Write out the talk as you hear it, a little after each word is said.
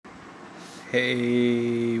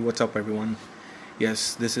Hey, what's up, everyone?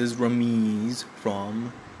 Yes, this is Rameez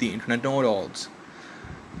from the Internet Know-It-Alls.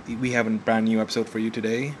 We have a brand new episode for you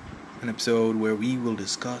today, an episode where we will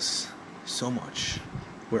discuss so much,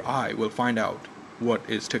 where I will find out what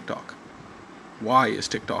is TikTok. Why is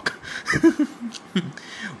TikTok?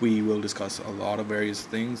 We will discuss a lot of various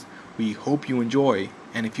things. We hope you enjoy,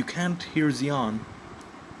 and if you can't hear Zion,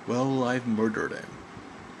 well, I've murdered him.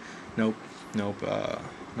 Nope,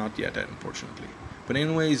 not yet, unfortunately. But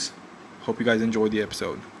anyways, hope you guys enjoyed the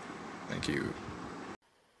episode. Thank you.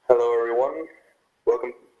 Hello, everyone.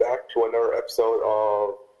 Welcome back to another episode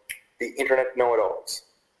of the Internet Know-It-Alls.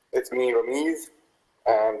 It's me, Rameez,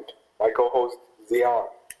 and my co-host, Zion.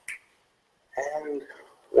 And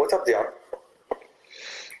what's up, Zion?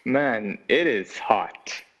 Man, it is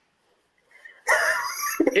hot.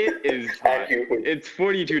 It is hot. It's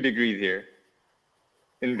 42 degrees here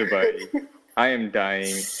in Dubai. I am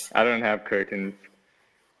dying. I don't have curtains.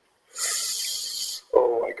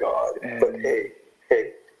 Oh my god. But hey,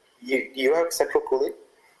 you have central cooling?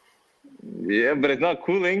 Yeah, but it's not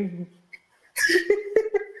cooling.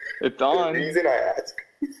 It's on. The reason I ask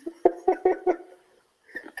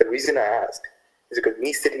is because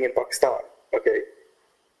me sitting in Pakistan, okay,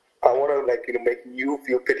 I want to make you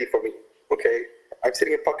feel pity for me, okay? I'm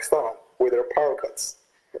sitting in Pakistan where there are power cuts,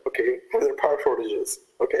 okay, where there are power shortages,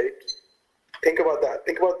 okay? Think about that.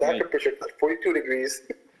 Think about that temperature, 42 degrees.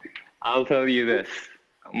 I'll tell you this.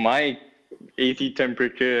 My AC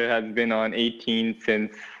temperature has been on 18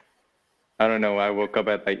 since, I don't know, I woke up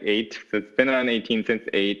at like 8. So it's been on 18 since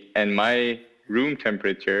 8. And my room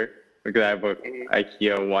temperature, because I have a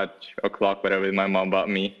IKEA watch or clock, whatever my mom bought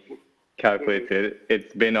me, calculated,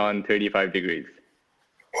 it's been on 35 degrees.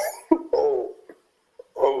 Oh,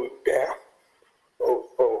 damn. Oh,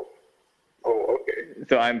 okay.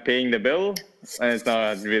 So I'm paying the bill, and it's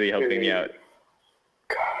not really helping me out.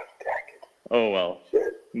 God dang it. Oh, well.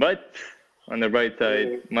 Shit. But on the bright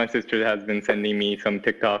side, my sister has been sending me some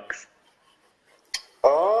TikToks.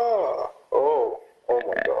 Oh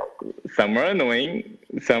my God. Some are annoying,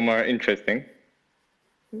 some are interesting.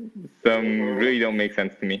 Some really don't make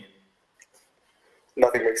sense to me.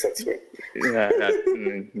 Nothing makes sense to me. Yeah,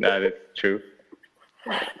 that is true.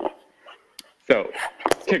 So,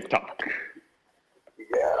 TikTok.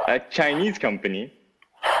 Yeah. A Chinese company,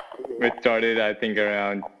 which started, I think,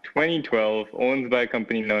 around 2012, owned by a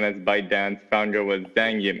company known as ByteDance. Founder was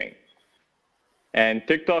Zhang Yiming. And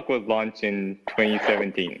TikTok was launched in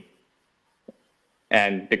 2017.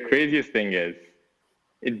 And the craziest thing is,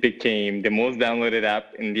 it became the most downloaded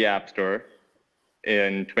app in the App Store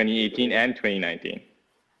in 2018 and 2019.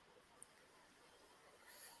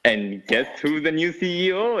 And guess who the new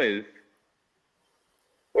CEO is?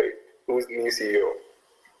 Wait, who's the new CEO?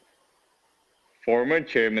 Former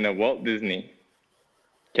chairman of Walt Disney,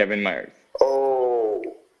 Kevin Myers. Oh,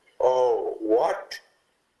 what?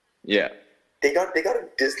 Yeah. They got a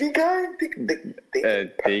Disney guy?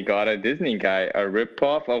 They got a Disney guy. A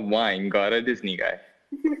ripoff of Wine got a Disney guy.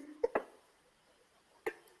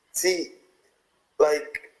 See,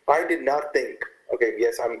 I did not think. Okay,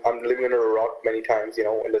 yes, I'm living under a rock many times, in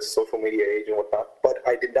the social media age and whatnot. But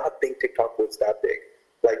I did not think TikTok was that big.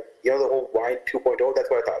 The whole Vine 2.0. That's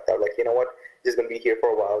what I thought. That you know what, it's gonna be here for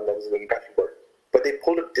a while, and then it's gonna catch bird. But they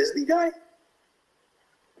pulled a Disney guy.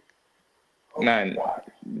 Man,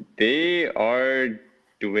 they are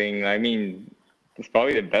doing. I mean, it's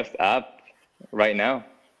probably the best app right now.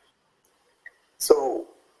 So,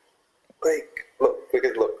 look,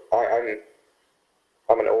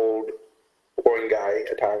 I'm an old, boring guy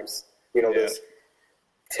at times. This.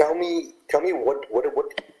 Tell me what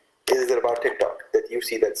is it about TikTok that you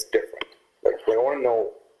see that's different? I want to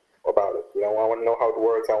know about it. I want to know how it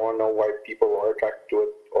works. I want to know why people are attracted to it,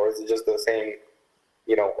 or is it just the same?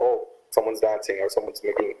 Someone's dancing or someone's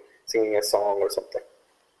singing a song or something.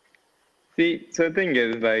 See, so the thing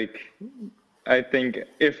is, I think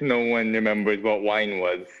if no one remembers what Wine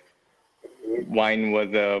was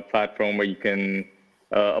a platform where you can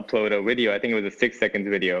upload a video. I think it was a 6 seconds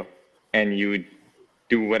video, and you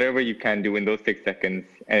do whatever you can do in those 6 seconds,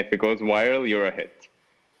 and if it goes viral, you're a hit.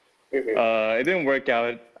 It didn't work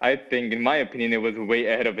out. I think, in my opinion, it was way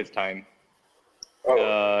ahead of its time.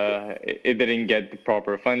 It didn't get the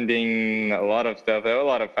proper funding, a lot of stuff. There were a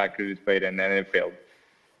lot of factors which played in, and it failed.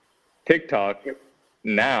 TikTok,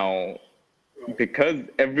 now, because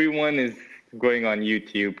everyone is going on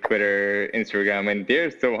YouTube, Twitter, Instagram, and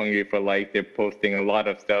they're so hungry for likes, they're posting a lot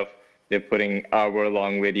of stuff. They're putting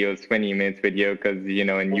hour-long videos, 20 minutes video, because, in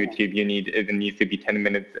YouTube, it needs to be 10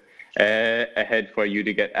 minutes ahead for you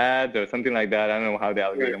to get ads or something like that. I don't know how the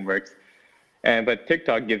algorithm works. But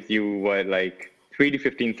TikTok gives you what, like 3 to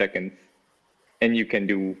 15 seconds, and you can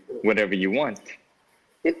do whatever you want.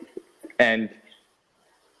 And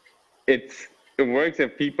it works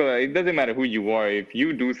if people, it doesn't matter who you are. If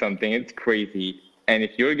you do something, it's crazy. And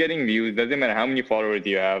if you're getting views, doesn't matter how many followers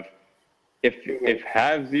you have. If it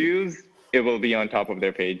has views, it will be on top of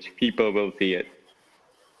their page. People will see it.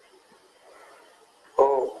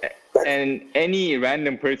 Oh. And any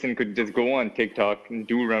random person could just go on TikTok and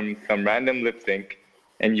do some random lip sync,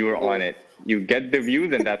 and you are on it. You get the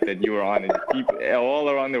views, and that's it. You are on it. People all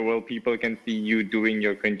around the world, people can see you doing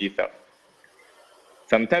your cringy stuff.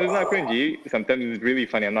 Sometimes it's not cringy. Sometimes it's really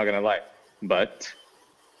funny. I'm not gonna lie, but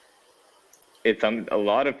a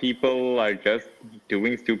lot of people are just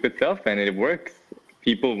doing stupid stuff, and it works.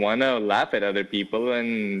 People wanna laugh at other people,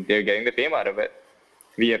 and they're getting the fame out of it.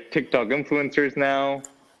 We have TikTok influencers now.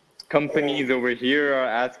 Companies over here are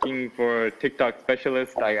asking for TikTok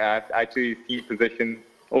specialists. I actually see positions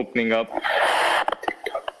opening up.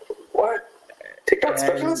 TikTok. What? TikTok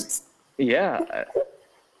specialists? Yeah.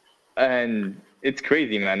 And it's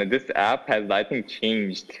crazy, man. This app has, I think,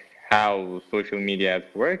 changed how social media has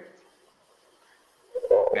worked.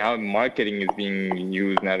 How marketing is being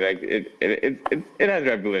used now. Like it has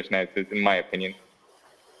revolutionized this, in my opinion.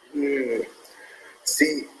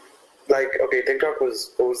 See, like, okay, TikTok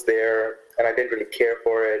was there, and I didn't really care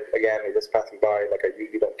for it. Again, it was passing by, like I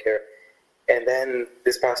usually don't care. And then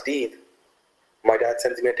this past Eid, my dad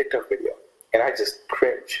sends me a TikTok video, and I just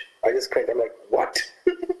cringe. I'm like, what?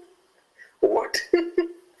 What?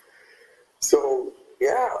 So,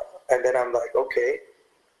 yeah. And then I'm like, okay,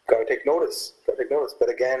 gotta take notice. But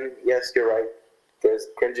again, yes, you're right. There's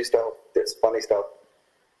cringy stuff, there's funny stuff,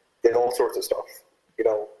 there's all sorts of stuff,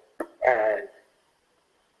 and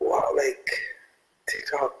wow, like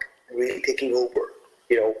TikTok really taking over,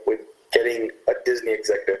 with getting a Disney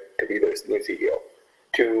executive to be their new CEO,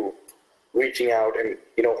 to reaching out and,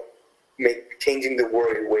 changing the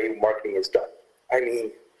way marketing is done. I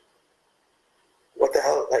mean, what the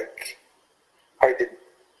hell? Like, I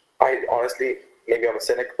honestly, maybe I'm a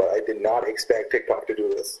cynic, but I did not expect TikTok to do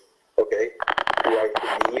this. Okay? Do I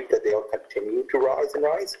believe that they'll continue to rise and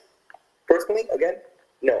rise? Personally, again,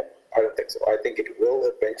 no, I don't think so. I think it will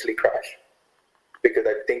eventually crash, because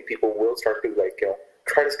I think people will start to,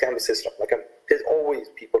 try to scam the system. There's always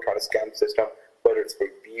people trying to scam the system, whether it's for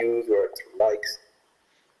views or it's for likes.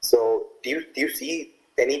 So, do you see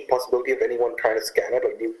any possibility of anyone trying to scam it?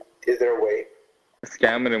 Is there a way?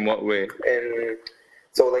 Scam it in what way? And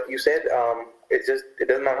so, like you said, it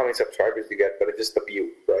doesn't matter how many subscribers you get, but it's just the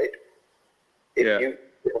view, right? If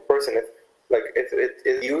a person, it's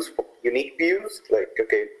views, unique views,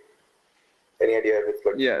 okay, any idea if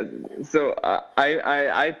it's Yeah, so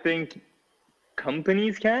I think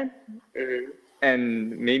companies can,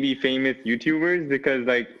 and maybe famous YouTubers, because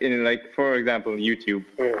for example, YouTube,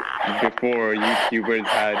 before YouTubers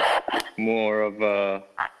had more of a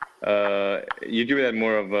they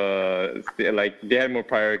had more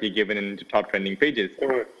priority given in top trending pages.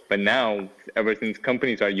 But now, ever since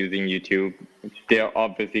companies are using YouTube, they're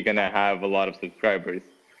obviously gonna have a lot of subscribers.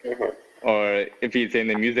 Or if you say in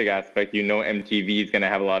the music aspect, MTV is gonna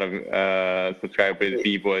have a lot of subscribers.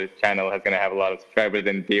 Beboy's channel is gonna have a lot of subscribers,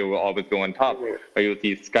 and they will always go on top. Or you'll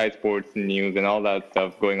see Sky Sports News and all that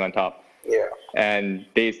stuff going on top. Yeah. And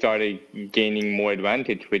they started gaining more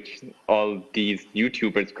advantage, which all these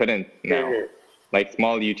YouTubers couldn't now. Like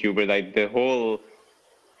small YouTubers, like the whole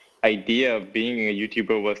idea of being a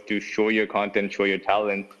YouTuber was to show your content, show your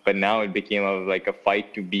talent. But now it became a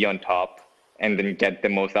fight to be on top and then get the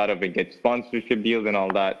most out of it, get sponsorship deals and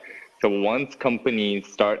all that. So once companies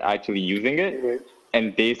start actually using it,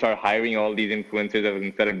 and they start hiring all these influencers,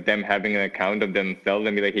 instead of them having an account of themselves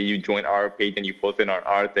and be like, hey, you join our page and you post it on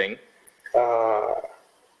our thing,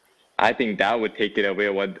 I think that would take it away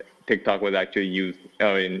what TikTok was actually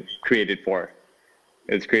created for.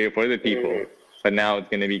 It's created for the people, but now it's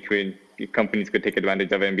going to be created. Companies could take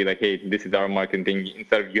advantage of it and be like, hey, this is our marketing thing.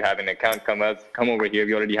 Instead of you having an account, come over here.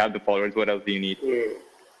 We already have the followers. What else do you need?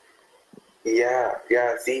 Yeah.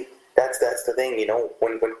 See, that's the thing.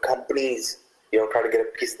 When companies try to get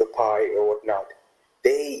a piece of the pie or whatnot,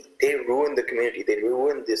 they ruin the community. They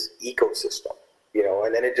ruin this ecosystem.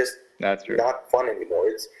 And then it just that's true. Not fun anymore.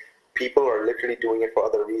 It's people are literally doing it for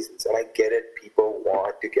other reasons, and I get it. People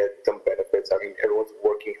want to get some benefits. I mean, everyone's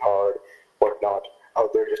working hard, whatnot,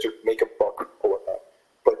 out there just to make a buck or whatnot.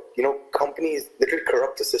 But companies literally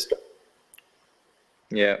corrupt the system.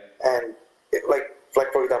 Yeah. And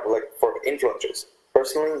for example, for influencers.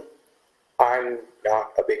 Personally, I'm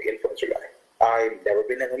not a big influencer guy. I've never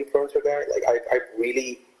been an influencer guy. I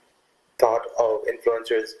really thought of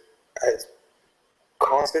influencers as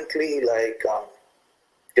constantly like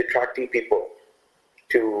detracting people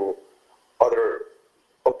to other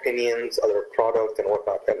opinions, other products, and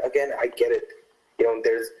whatnot. And again, I get it.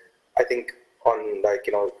 There's, I think, on like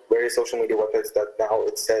various social media websites that now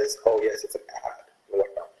it says, oh yes, it's an ad and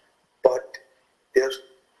whatnot. But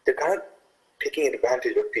they're kind of taking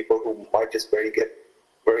advantage of people who might just get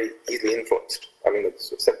very easily influenced. I mean,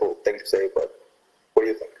 it's a simple thing to say, but what do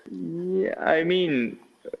you think? Yeah, I mean,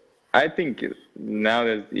 I think now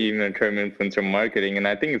there's even a term influencer marketing, and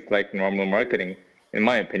I think it's like normal marketing, in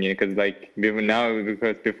my opinion, because like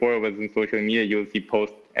because before it was in social media, you'll see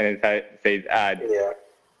posts and it says ad. Yeah.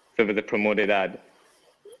 So it was a promoted ad.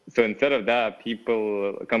 So instead of that,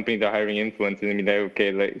 companies are hiring influencers and be like,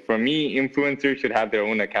 okay, like for me, influencers should have their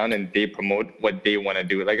own account and they promote what they want to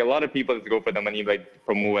do. Like a lot of people just go for the money, like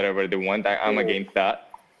promote whatever they want. I'm against that.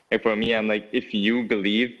 And for me, I'm like, if you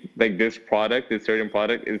believe like this certain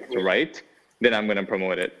product is right, then I'm going to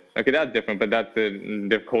promote it. Okay, that's different, but that's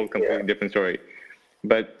the whole completely different story.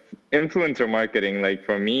 But influencer marketing, like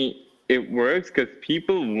for me, it works because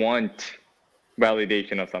people want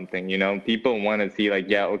validation of something. People want to see like,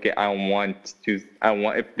 yeah, okay, I want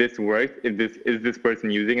if this works, is this person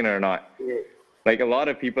using it or not. Like a lot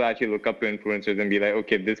of people actually look up to influencers and be like,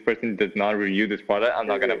 okay, if this person does not review this product, I'm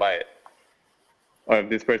not going to buy it. Or if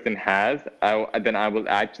this person has, then I will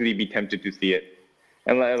actually be tempted to see it.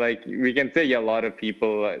 And like we can say, yeah, a lot of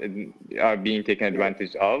people are being taken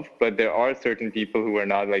advantage of, but there are certain people who are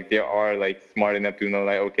not, like they are like smart enough to know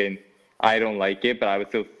like, okay, I don't like it, but I will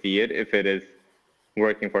still see it if it is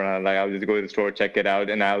working for now. Like I'll just go to the store, check it out,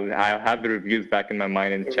 and I'll have the reviews back in my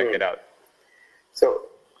mind and check it out. So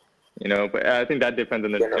but I think that depends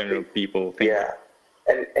on the general people thing. Yeah,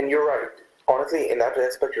 and you're right. Honestly, in that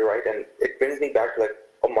aspect, you're right, and it brings me back to like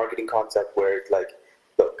a marketing concept where it's like,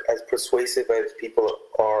 look, as persuasive as people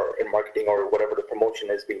are in marketing or whatever the promotion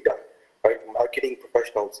is being done, right? Marketing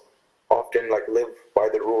professionals often like live by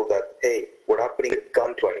the rule that, hey, we're not putting a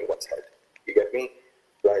gun to anyone's head. You get me?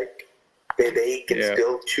 Like they can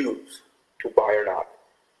still choose to buy or not,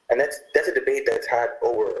 and that's a debate that's had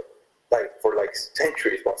over for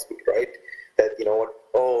centuries possibly, right? That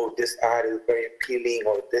oh, this ad is very appealing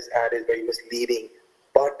or this ad is very misleading,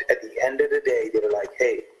 but at the end of the day, they were like,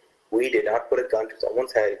 hey, we did not put a gun to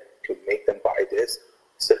someone's head to make them buy this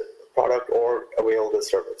product or avail the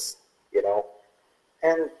service,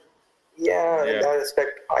 and in that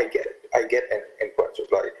aspect, I get it. I get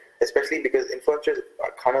influencers, like, especially because influencers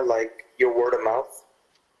are kind of like your word of mouth,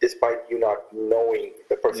 despite you not knowing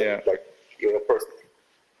the person, personally.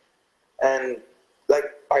 And like,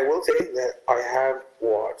 I will say that I have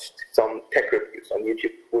watched some tech reviews on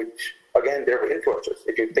YouTube, which again, they're influencers.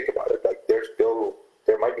 If you think about it, like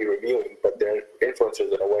they might be reviewing, but they're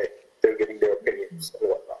influencers in a way. They're giving their opinions and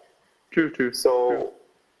whatnot. True. So,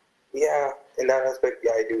 yeah, in that aspect,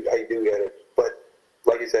 I do get it. But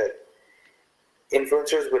like you said,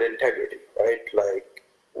 influencers with integrity, right? Like,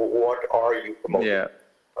 what are you promoting? Yeah.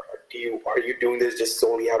 Are you doing this just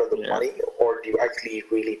solely out of the money, or do you actually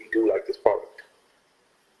really do like this product?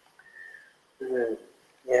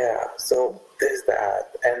 Yeah, so there's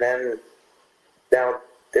that. And then now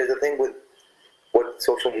there's a thing with what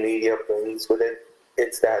social media brings with it.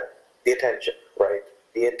 It's that the attention, right?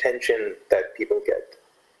 The attention that people get.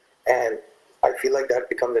 And I feel like that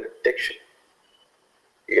becomes an addiction.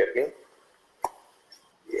 You get me?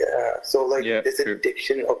 Yeah, so like this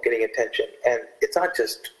addiction of getting attention. And it's not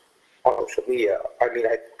just on social media. I mean,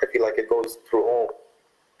 I feel like it goes through all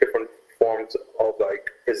different forms of like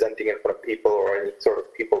presenting in front of people or any sort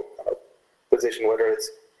of people position, whether it's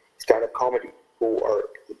stand-up comedy,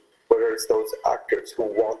 whether it's those actors who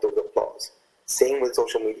want those applause. Same with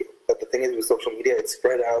social media. But the thing is with social media, it's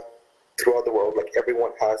spread out throughout the world. Like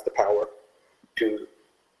everyone has the power to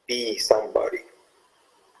be somebody.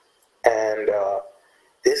 And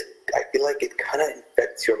this, I feel like it kind of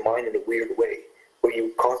infects your mind in a weird way, where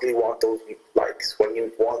you constantly want those likes, when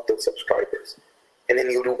you want those subscribers, and then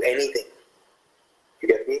you do anything. You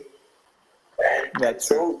get me? And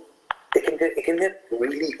so it can get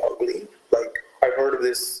really ugly. Like I've heard of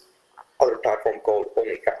this other platform called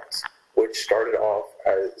OnlyFans, which started off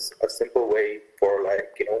as a simple way for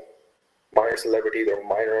minor celebrities or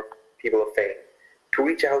minor people of fame to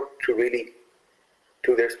reach out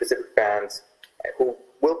to their specific fans who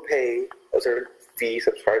will pay a certain fee,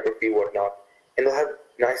 subscriber fee, whatnot, and they'll have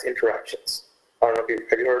nice interactions. I don't know if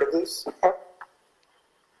have you heard of this app?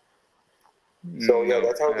 So yeah,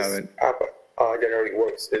 that's how this app generally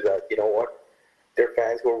works. Is that their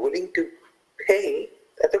fans who are willing to pay.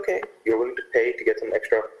 That's okay. You're willing to pay to get some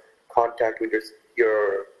extra contact with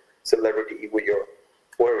your celebrity, with your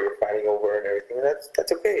where we were fighting over and everything. And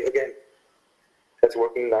that's okay. Again, that's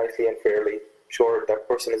working nicely and fairly. Sure, that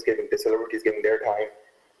person is giving, the celebrity is giving their time.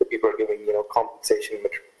 The people are giving, compensation,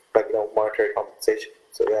 like, monetary compensation.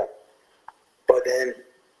 So yeah. But then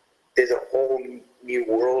there's a whole new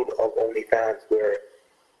world of OnlyFans where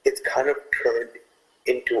it's kind of turned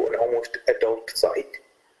into an almost adult site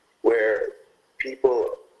where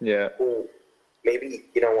people who maybe,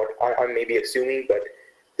 I'm maybe assuming, but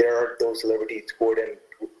there are those celebrities who are then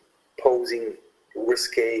posing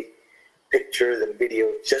risque pictures and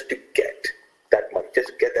videos just to get that money, just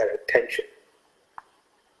to get that attention.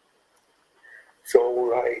 So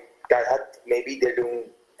that maybe they're doing,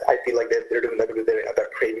 I feel like they're doing that because they have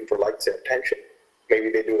that craving for likes and attention. Maybe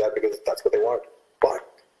they do that because that's what they want. But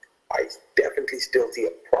I definitely still see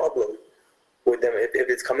a problem with them if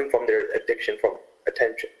it's coming from their addiction from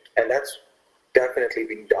attention. And that's definitely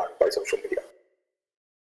being done by social media.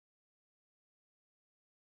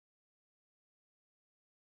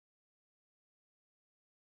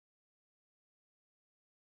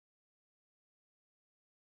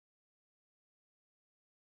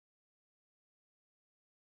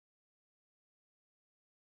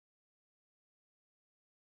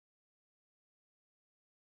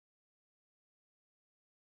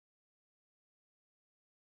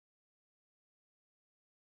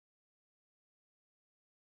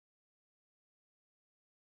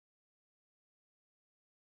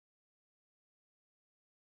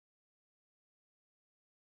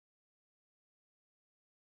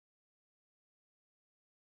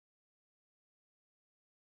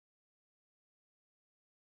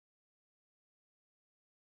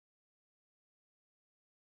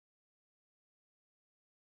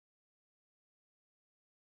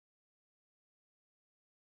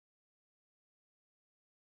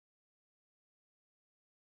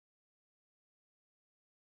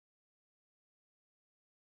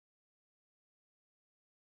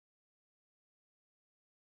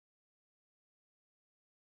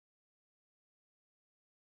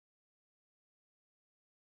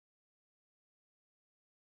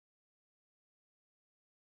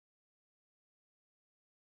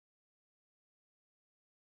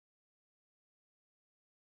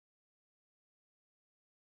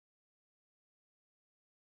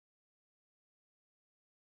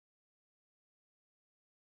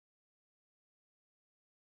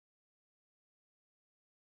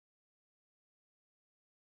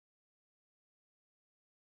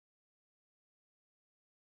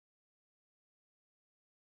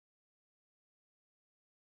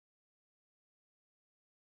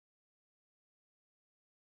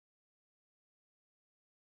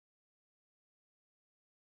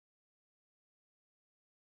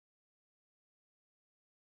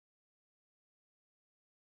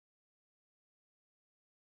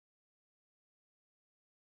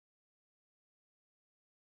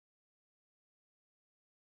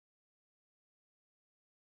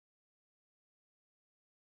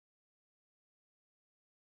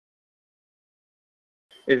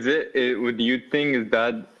 Would you think is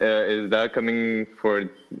that coming for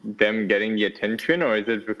them getting the attention, or is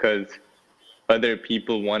it because other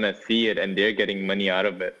people want to see it and they're getting money out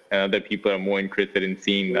of it, and other people are more interested in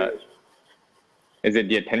seeing that? Is it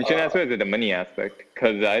the attention aspect, or is it the money aspect?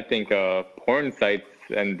 Because I think porn sites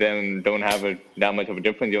and them don't have that much of a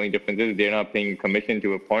difference. The only difference is they're not paying commission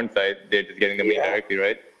to a porn site; they're just getting the money directly,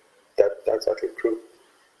 right? That's actually true.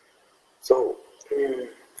 So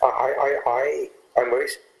I'm very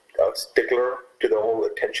stickler to the whole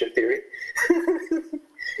attention theory,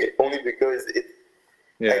 only because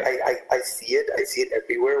I see it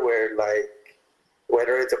everywhere. Where, like,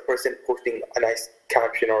 whether it's a person posting a nice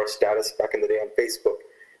caption or a status back in the day on Facebook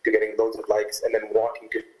to getting loads of likes and then wanting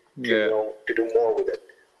to do more with it,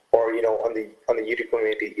 or on the YouTube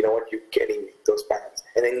community, you're getting those fans,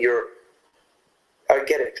 and then I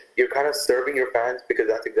get it. You're kind of serving your fans because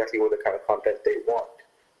that's exactly what the kind of content they want.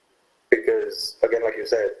 Because, again, like you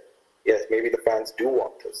said, yes, maybe the fans do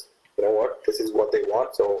want this. You know what? This is what they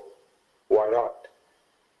want, so why not?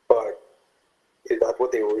 But is that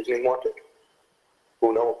what they originally wanted?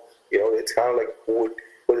 Who knows? It's kind of like, was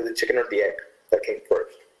it the chicken or the egg that came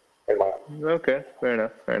first? In my mind. Okay, fair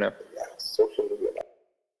enough. Yeah, social media.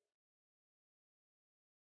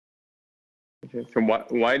 So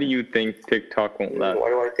why do you think TikTok won't last? Why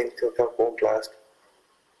do I think TikTok won't last?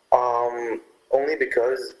 Only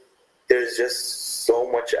because there's just so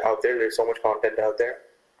much out there. There's so much content out there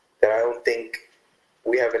that I don't think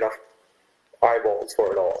we have enough eyeballs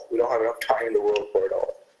for it all. We don't have enough time in the world for it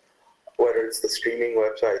all. Whether it's the streaming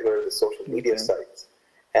websites, whether it's the social media sites,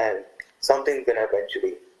 and something's gonna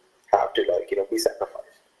eventually have to be sacrificed.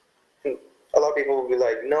 a lot of people will be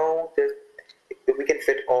like, no, if we can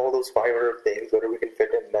fit all those 500 things, whether we can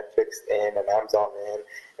fit in Netflix in, and Amazon in,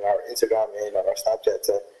 and our Instagram in, and our Snapchats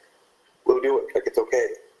in, we'll do it. Like, it's okay.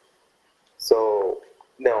 So,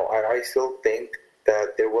 no, I still think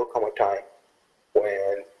that there will come a time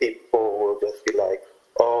when people will just be like,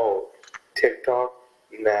 oh, TikTok,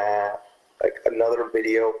 nah, like another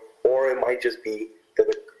video, or it might just be that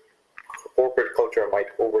the corporate culture might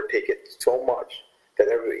overtake it so much that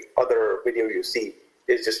every other video you see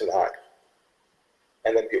is just an ad.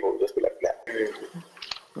 And then people will just be like,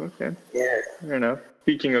 nah. Okay. Yeah. Fair enough.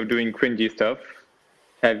 Speaking of doing cringy stuff,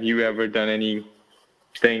 have you ever done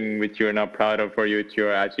anything which you're not proud of or which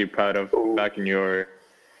you're actually proud of back in your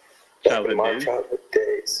childhood my days? childhood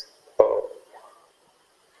days. Oh.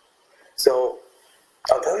 So,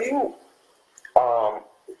 I'll tell you,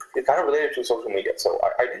 it's kind of related to social media. So,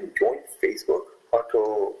 I didn't join Facebook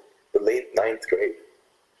until the late 9th grade.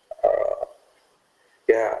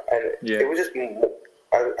 It was just,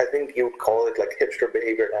 I think you would call it like hipster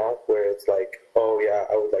behavior now, where it's like, oh yeah,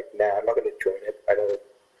 I was like, nah, I'm not going to join it. I don't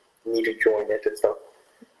need to join it and stuff.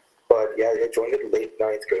 But yeah, I joined it late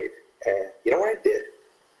 9th grade. And you know what I did?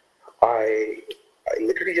 I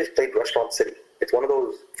literally just played Restaurant City. It's one of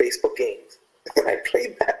those Facebook games. And I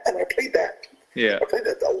played that, and I played that. Yeah. I played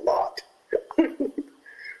that a lot.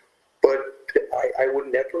 But I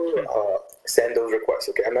would never send those requests.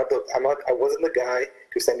 Okay, I wasn't the guy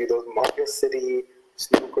to send you those Mario City,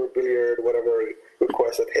 snooker, billiard, whatever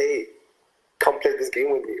requests that, hey, come play this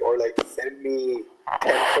game with me, or like send me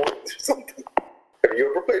 10 points or something. Have you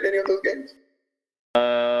ever played any of those games?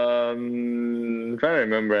 I'm trying to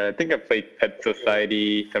remember. I think I played Pet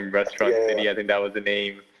Society, some Restaurant City. I think that was the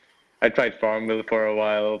name. I tried Farmville for a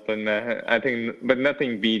while, but but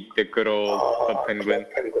nothing beat the good old Club Penguin.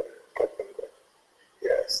 Club Penguin.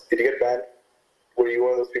 Yes. Did you get banned? Were you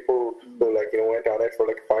one of those people who went on it for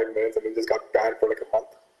like 5 minutes and then just got banned for like a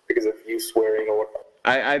month because of you swearing or whatnot?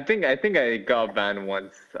 I think I got banned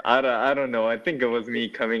once. I don't know. I think it was me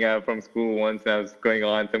coming out from school once and I was going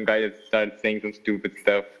on. Some guy just started saying some stupid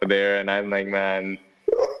stuff there, and I'm like, man,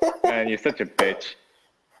 you're such a bitch.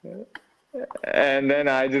 And then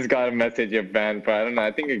I just got a message of banned for, I don't know,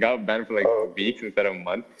 I think I got banned for like weeks instead of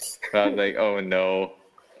months. So I was like, oh no.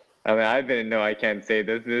 I mean, I didn't know I can't say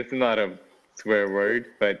this. This is not a swear word,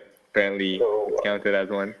 but apparently it's counted as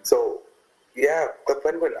one. So, yeah, Club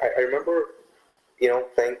Penguin, I remember,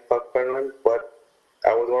 playing Club Penguin, but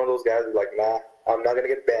I was one of those guys who's like, nah, I'm not going to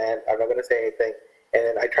get banned. I'm not going to say anything. And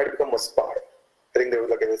then I tried to become a spy. I think there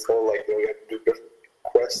was like this whole, you had to do different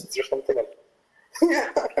quests or something. Yeah,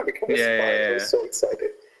 I became a spy. I was so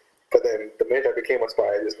excited. But then the minute I became a spy,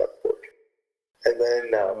 I just got bored. And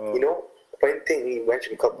then, one thing you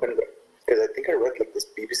mentioned Club Penguin, because I think I read like this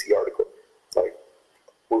BBC article, like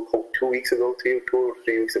 2 weeks ago, 2 or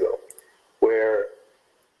 3 weeks ago, where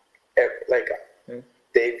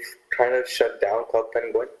they've kind of shut down Club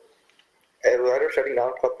Penguin. It was either shutting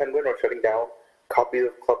down Club Penguin or shutting down copies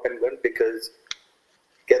of Club Penguin because,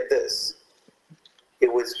 get this,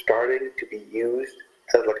 it was starting to be used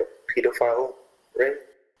as like a pedophile ring.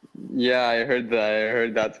 Yeah, I heard that. I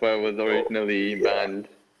heard that's why it was originally banned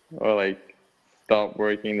or like stopped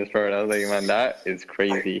working this part. I was like, man, that is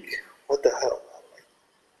crazy. Like, what the hell, man? Like,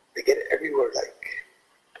 they get it everywhere. Like,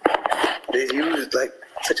 they used like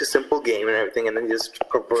such a simple game and everything, and then just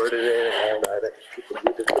perverted it and all that. Like, people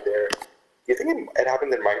use it for their. You think it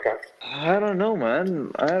happened in Minecraft? I don't know,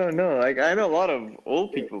 man. I don't know. Like, I know a lot of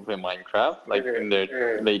old people play Minecraft, like in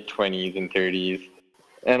their late 20s and 30s.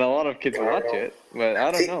 And a lot of kids watch it, but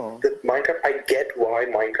I don't know. The Minecraft, I get why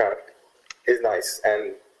Minecraft is nice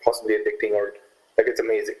and possibly addicting, or like it's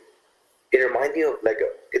amazing. It reminds me of Lego.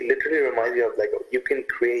 It literally reminds me of Lego. You can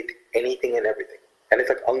create anything and everything. And it's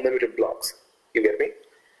like unlimited blocks. You get me?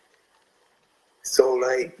 So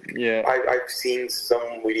like, I've seen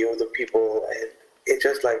some videos of people, and it's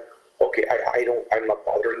just like, okay, I'm not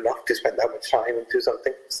bothered enough to spend that much time into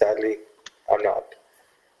something. Sadly, I'm not.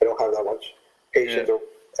 I don't have that much patience or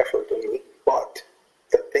effort in me. But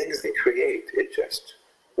the things they create, it just,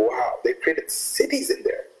 wow. They created cities in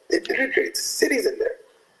there. They literally created cities in there.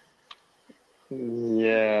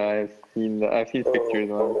 Yeah, I've seen that. I've seen pictures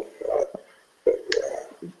on it. But,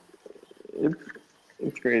 yeah.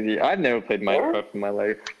 It's crazy. I've never played Minecraft in my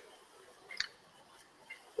life.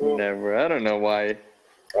 Never. I don't know why.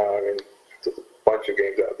 I mean, there's a bunch of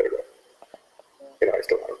games out there that, I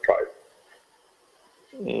still haven't tried.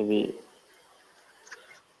 Maybe.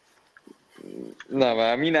 No, but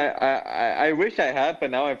I mean, I wish I had, but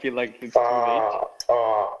now I feel like it's too late.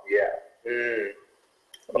 Yeah.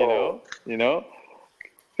 You know?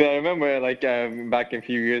 So I remember, like, back a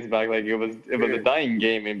few years back, like it was a dying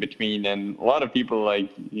game in between, and a lot of people like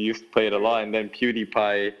used to play it a lot, and then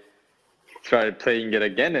PewDiePie started playing it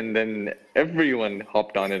again, and then everyone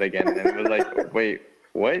hopped on it again, and it was like, wait,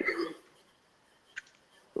 what?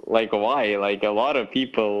 Like, why? Like, a lot of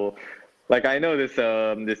people, like, I know this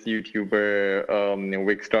this YouTuber,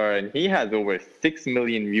 Wickstar, and he has over 6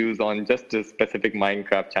 million views on just a specific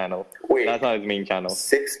Minecraft channel. Wait, that's not his main channel.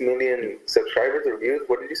 6 million subscribers or views?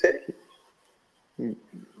 What did you say?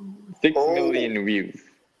 6 million views.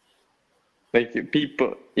 Like,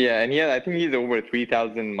 people, yeah, and I think he's over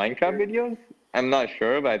 3,000 Minecraft videos. I'm not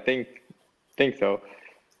sure, but I think so.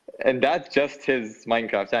 And that's just his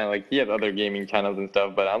Minecraft channel. Like, he has other gaming channels and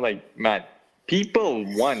stuff, but I'm like, man, people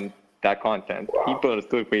want that content. Wow. People are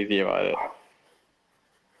still crazy about it.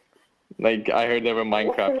 Like, I heard there were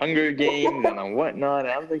Minecraft Hunger Games and whatnot,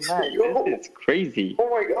 and I was like, man, this is crazy. Oh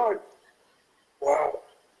my god. Wow.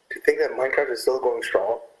 To think that Minecraft is still going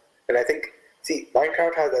strong. And I think, see,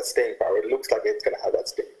 Minecraft has that staying power. It looks like it's going to have that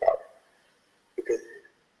staying power. Because,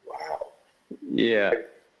 wow. Yeah.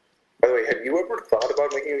 By the way, have you ever thought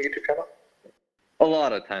about making a YouTube channel? A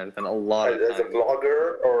lot of times, and a lot of times. As a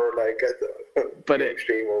vlogger or like as a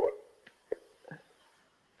stream or what?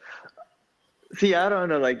 See, I don't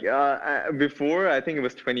know. Like before, I think it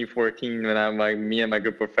was 2014 when I'm like me and my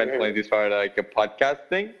group of friends wanted to start like a podcast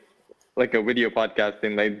thing, like a video podcast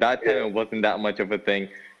thing. Like that time, it wasn't that much of a thing.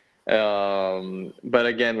 But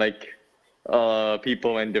again, like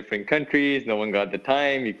people in different countries, no one got the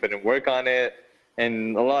time. You couldn't work on it,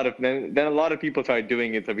 and then a lot of people started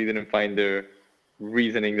doing it, so we didn't find the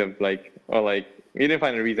reasoning of like, or like we didn't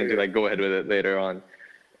find a reason to like go ahead with it later on.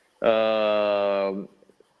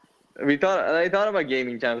 I thought about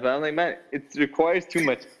gaming channels, but I'm like, man, it requires too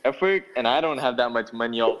much effort, and I don't have that much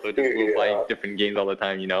money also to go buy different games all the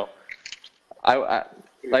time, you know. I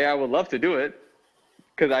would love to do it,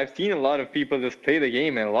 because I've seen a lot of people just play the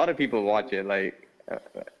game, and a lot of people watch it, like,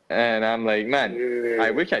 and I'm like, man, I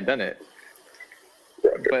wish I'd done it.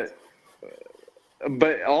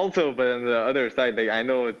 But on the other side, like, I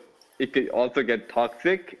know it could also get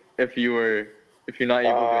toxic if you're not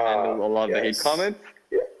able to handle a lot of the hate comments.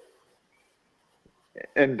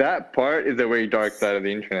 And that part is a very dark side of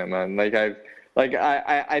the internet, man.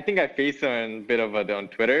 I think I faced a bit of it on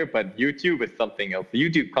Twitter, but YouTube is something else. The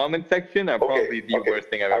YouTube comment section are probably the worst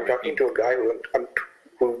thing I've ever seen. I'm talking to a guy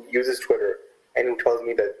who uses Twitter and who tells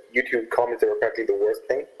me that YouTube comments are apparently the worst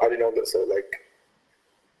thing. I didn't know this, so like.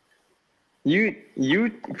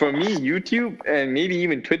 For me, YouTube and maybe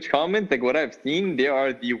even Twitch comments, like what I've seen, they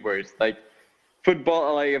are the worst. Like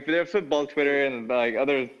football, like if there's football Twitter and like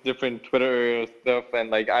other different Twitter stuff, and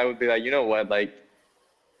like I would be like, you know what, like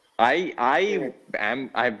I've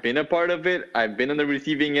been a part of it. I've been on the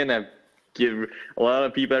receiving end. A lot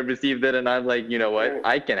of people have received it, and I'm like, you know what,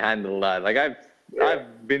 I can handle that. Like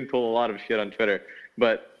I've been told a lot of shit on Twitter,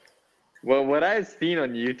 but. Well, what I've seen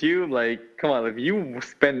on YouTube, like, come on, if you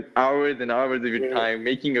spend hours and hours of your time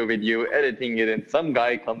making a video, editing it, and some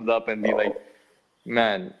guy comes up and be like,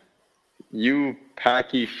 man, you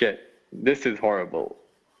packy shit, this is horrible.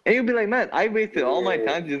 And you'll be like, man, I wasted all my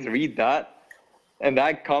time to just read that, and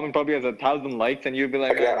that comment probably has 1,000 likes, and you'll be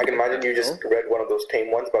like, I can imagine you just read one of those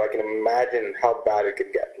tame ones, but I can imagine how bad it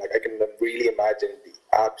can get. Like, I can really imagine the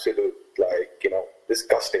absolute, like, you know,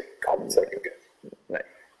 disgusting comments I can get.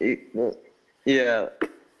 Yeah,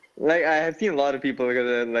 like I have seen a lot of people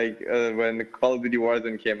because when the Call of Duty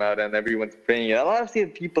Warzone came out and everyone's playing it, a lot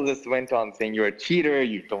of people just went on saying you're a cheater,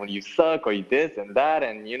 you suck, or you this and that,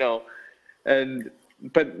 and you know,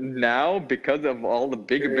 but now because of all the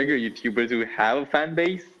bigger YouTubers who have a fan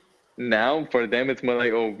base, now for them it's more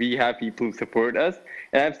like, oh, we have people who support us,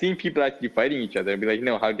 and I've seen people actually fighting each other, be like,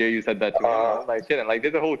 no, how dare you said that to me, like shit, and like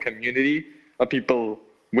there's a whole community of people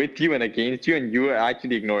with you and against you, and you are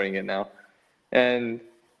actually ignoring it now. And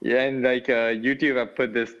like YouTube have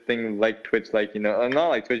put this thing like Twitch, like, you know, not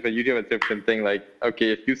like Twitch, but YouTube has a different thing, like, okay,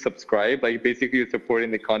 if you subscribe, like basically you're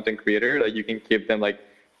supporting the content creator, like you can give them like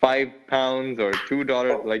 £5 or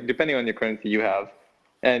 $2, like depending on your currency you have,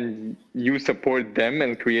 and you support them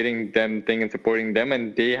and creating them thing and supporting them,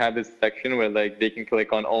 and they have this section where like they can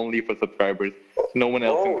click on only for subscribers, so no one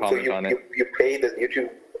else can comment on it. You pay the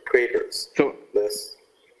YouTube creators.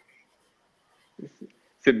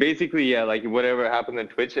 So basically, yeah, like whatever happens on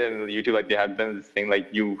Twitch and YouTube, like they have done this thing, like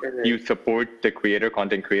you support the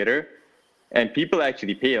content creator, and people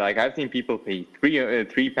actually pay. Like I've seen people pay £3,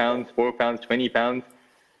 £4, £20.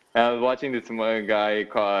 I was watching this guy,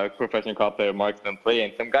 professional cop player, marksman, play,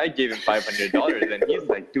 and some guy gave him $500, and he's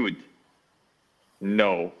like, dude,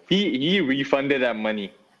 no. He refunded that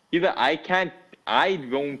money. He's like, I can't I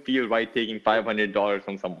don't feel right taking $500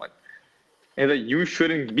 from someone. And like, you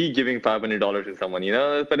shouldn't be giving $500 to someone, you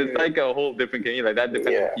know? But it's like a whole different thing. Like, that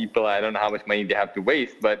depends on people. I don't know how much money they have to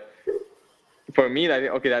waste. But for me, I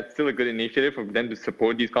think, okay, that's still a good initiative for them to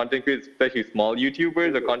support these content creators, especially small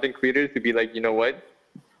YouTubers or content creators, to be like, you know what?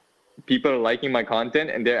 People are liking my content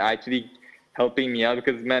and they're actually helping me out.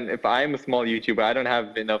 Because, man, if I'm a small YouTuber, I don't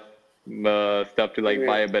have enough stuff to, like,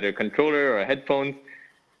 buy a better controller or headphones.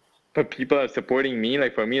 But people are supporting me.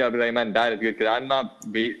 Like, for me, I'll be like, man, that is good, because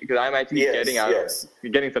I'm actually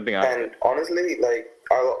getting something out. And honestly, like,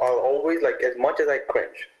 I'll always, like, as much as I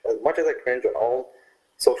cringe on all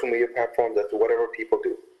social media platforms, as to whatever people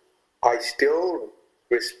do, I still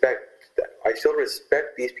respect them. I still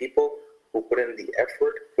respect these people who put in the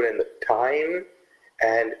effort, put in the time,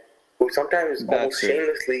 and who sometimes almost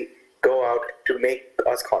shamelessly go out to make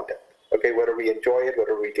us content. Okay, whether we enjoy it,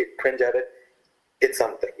 whether we get cringe at it, it's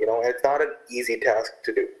something, you know, it's not an easy task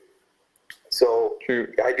to do. So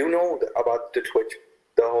I do know about the Twitch,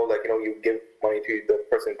 the whole, like, you know, you give money to the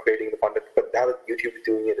person creating the content, but now that YouTube is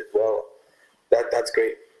doing it as well, that's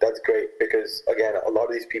great. That's great, because again, a lot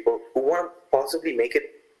of these people who want to possibly make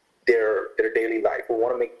it their daily life, who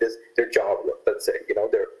want to make this their job, let's say, you know,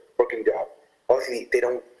 their working job. Obviously, they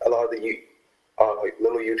don't. A lot of the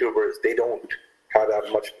little YouTubers, they don't have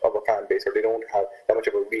that much of a fan base, or they don't have that much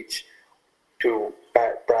of a reach to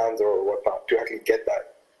brands or whatnot to actually get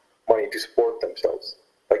that money to support themselves,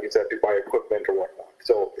 like you said, to buy equipment or whatnot.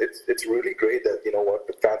 So it's really great that, you know what,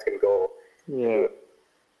 the fans can go. Yeah.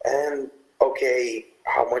 And okay,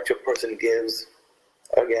 how much a person gives,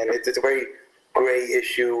 again, it's a very gray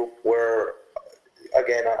issue where,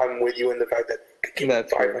 again, I'm with you in the fact that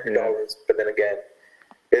 $500, but then again,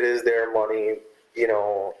 it is their money, you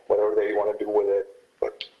know, whatever they want to do with it.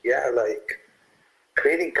 But yeah, like,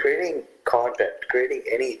 creating content, creating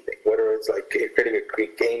anything, whether it's like creating a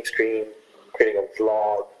game stream, creating a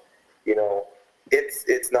vlog, you know,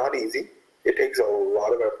 it's not easy. It takes a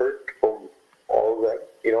lot of effort from all of them,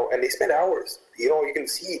 you know, and they spend hours. You know, you can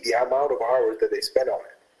see the amount of hours that they spend on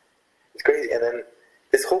it. It's crazy. And then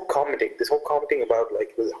this whole commenting about,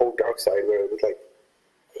 like, the whole dark side, where it was like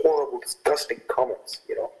horrible, disgusting comments,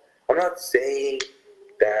 you know. I'm not saying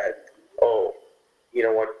that, oh, you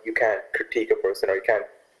know what, you can't critique a person, or you can't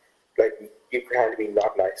be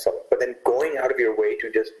not nice to someone. But then going out of your way to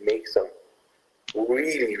just make some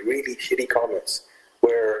really, really shitty comments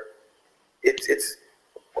where it's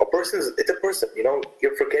a person, you know,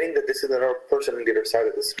 you're forgetting that this is another person on the other side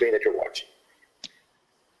of the screen that you're watching.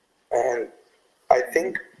 And I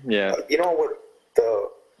think, you know what,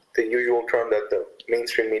 the usual term that the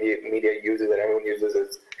mainstream media uses, that everyone uses,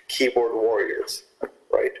 is keyboard warriors,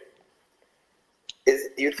 right? Do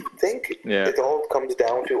you think it all comes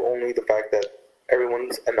down to only the fact that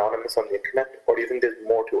everyone's anonymous on the internet, or do you think there's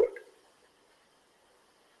more to it?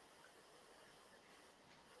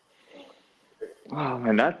 Oh,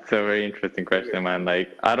 man, that's a very interesting question, man. Like,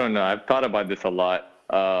 I don't know. I've thought about this a lot.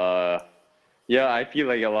 Yeah, I feel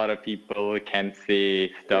like a lot of people can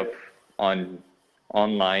say stuff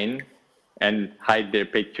online and hide their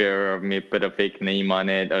picture, or maybe put a fake name on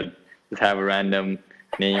it, or just have a random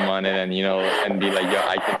name on it, and, you know, and be like, yeah,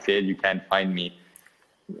 I can say it, you can't find me.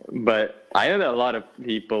 But I know that a lot of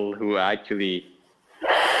people who actually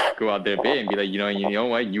go out their way and be like, you know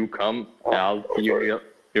what, you come, I'll see your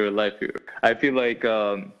life. I feel like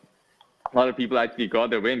a lot of people actually go out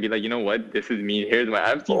their way and be like, you know what, this is me,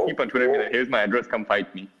 I've seen people on Twitter be like, here's my address, come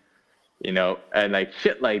fight me, you know, and like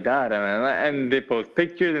shit like that, and they post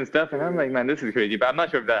pictures and stuff, and I'm like, man, this is crazy. But I'm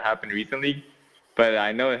not sure if that happened recently, but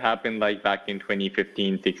I know it happened like back in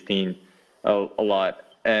 2015, 16, a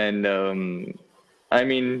lot. And I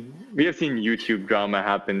mean, we have seen YouTube drama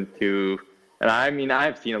happen too. And I mean,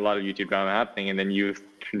 I've seen a lot of YouTube drama happening, and then you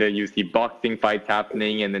see boxing fights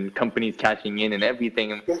happening, and then companies cashing in and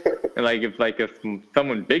everything. And like, if like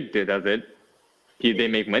someone big does it, they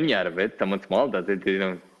make money out of it. Someone small does it,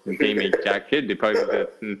 they make jack shit. They probably lose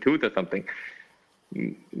a tooth or something.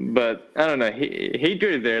 But I don't know,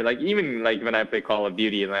 hatred is there. Like, even like when I play Call of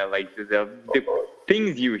Duty, and I like the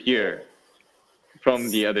things you hear from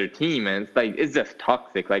the other team, and it's like, it's just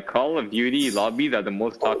toxic. Like, Call of Duty lobbies are the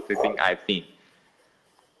most toxic thing I've seen.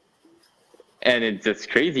 And it's just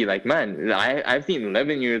crazy. Like, man, I've seen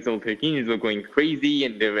 11 years old, 13 years old going crazy,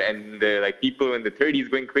 and they're like people in the 30s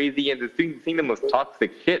going crazy, and they're seeing the most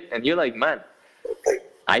toxic shit. And you're like, man,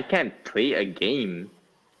 I can't play a game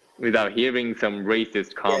without hearing some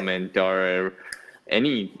racist comment or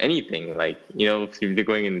anything. Like, you know, they're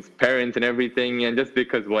going in his parents and everything, and just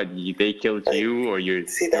because they killed you, or you're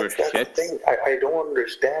that's shit. the thing. I don't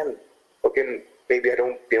understand. Okay, maybe I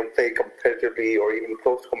don't play competitively or even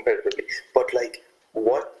close to competitively, but like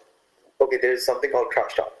what? Okay, there's something called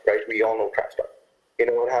trash talk, right? We all know trash talk. You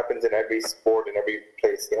know what happens in every sport, in every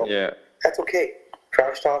place. You know, Yeah. that's okay.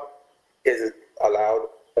 Trash talk is allowed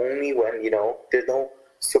only when there's no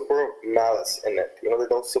super malice in it. There's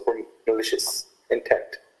no super malicious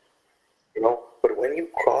intent. But when you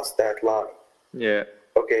cross that line, Yeah.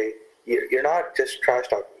 okay, you're not just trash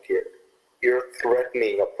talking here. You're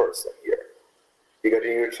threatening a person here.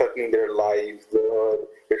 You're threatening their lives, you're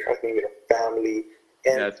threatening their family.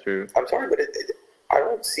 And That's true. I'm sorry, but I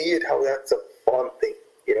don't see it how that's a fun thing,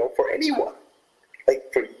 for anyone. Like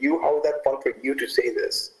for you, how is that fun for you to say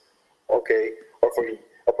this, okay, or for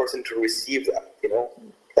a person to receive that,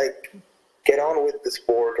 Like, get on with the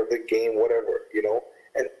sport or the game, whatever,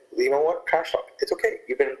 And you know what? Trash talk. It's okay.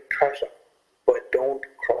 You can trash talk, but don't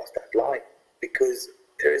cross that line because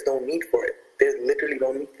there is no need for it. There's literally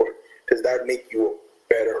no need for it. Does that make you a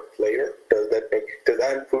better player? Does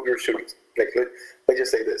that improve your shooting? Like, let's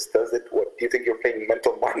just say this. Does it? What do you think you're playing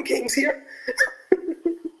mental mind games here? I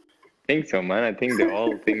think so, man. I think they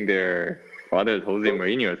all think their father is Jose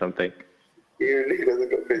Mourinho or something. He doesn't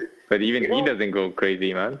go crazy. But even he doesn't go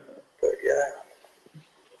crazy, man. But yeah.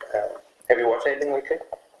 Have you watched anything lately?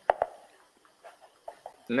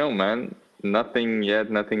 No, man. Nothing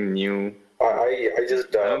yet. Nothing new. I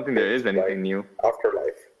just. I don't think there is anything new.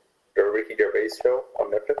 Afterlife, the Ricky Gervais show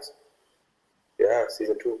on Netflix. Yeah,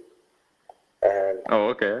 season 2. And Oh,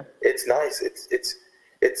 okay. it's nice.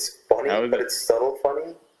 It's funny, but it's subtle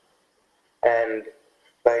funny. And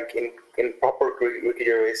like in proper Ricky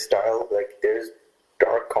Gervais style, like there's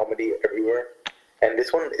dark comedy everywhere. And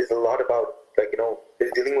this one is a lot about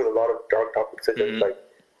it's dealing with a lot of dark topics such as like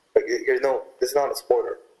this is not a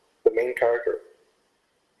spoiler. The main character,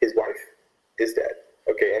 his wife, is dead.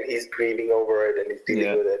 Okay, and he's grieving over it and he's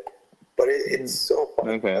dealing with it. But it's so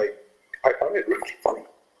funny. Okay. Like I found it really funny.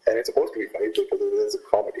 And it's supposed to be funny because it is a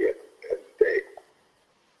comedy at the day.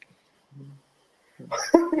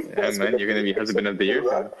 Yeah, man, you're gonna be husband of the year.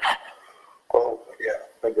 Well, yeah,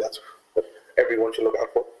 maybe that's what everyone should look out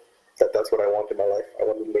for. That's what I want in my life. I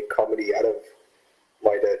want to make comedy out of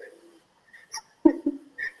my dead.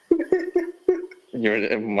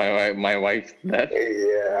 My wife's dead.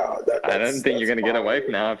 Yeah, I don't think you're gonna get a wife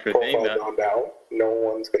now after saying that. Down. No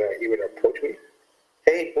one's gonna even approach me.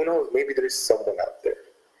 Hey, who knows? Maybe there's someone out there.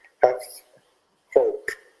 Have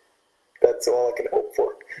hope. That's all I can hope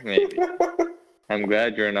for. Maybe. I'm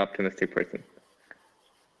glad you're an optimistic person.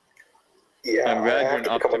 Yeah, I'm glad you're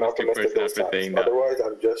an optimistic person after saying that. Otherwise, I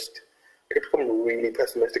become really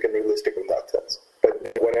pessimistic and realistic in that sense.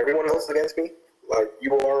 But when everyone else is against me, like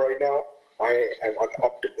you are right now, I am an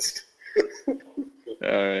optimist.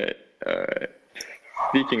 Alright.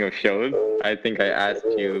 Speaking of shows, I think I asked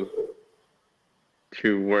you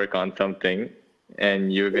to work on something,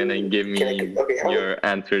 and you're gonna give me your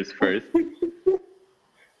answers first.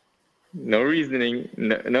 No reasoning.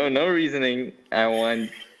 No reasoning. I want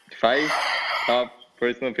 5 top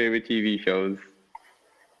personal favorite TV shows.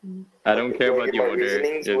 I don't care about the order.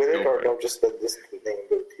 Reasonings with it, or no, just this name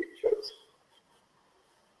of TV shows.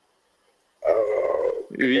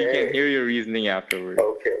 We can hear your reasoning afterwards.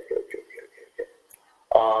 Okay.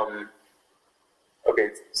 Okay,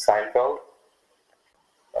 Seinfeld.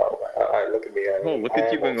 Look at me. Look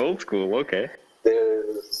at you going old school. Okay.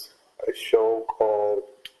 There's a show called.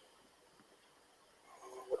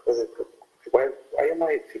 What was it? Why am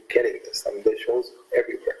I forgetting this? I mean, there's shows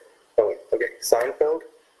everywhere. Oh, okay. Seinfeld.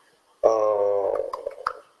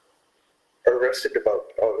 Arrested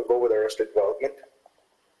Development. I'll go with Arrested Development.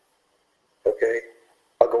 Okay.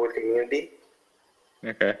 I'll go with Community.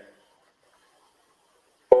 Okay.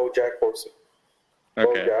 BoJack Horseman.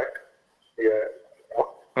 Okay. BoJack. Yeah.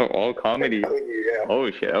 Oh, all comedy. Yeah. Oh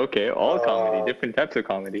shit. Okay, all comedy. Different types of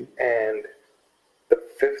comedy. And the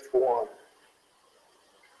fifth one,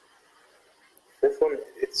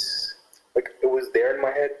 it's like it was there in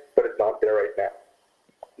my head, but it's not there right now.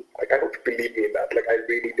 Like I don't believe me in that. Like I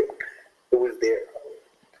really don't. It was there.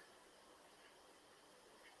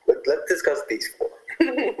 Let's discuss these 4.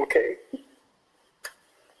 Okay.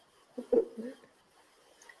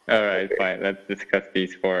 All right, fine. Let's discuss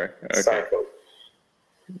these 4. Okay. Seinfeld.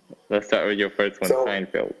 Let's start with your first one,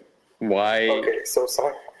 Seinfeld. Why? Okay, so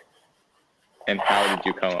Seinfeld. And how did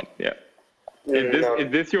you come up? Yeah.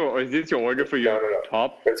 Is this your order for your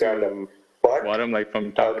top to bottom, like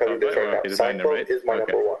from top to top? Okay, Seinfeld is my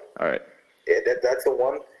number 1. All right. That's the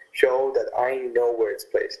one show that I know where it's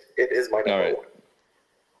placed. It is my number 1.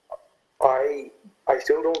 I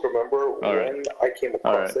still don't remember when I came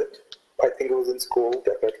across it. I think it was in school,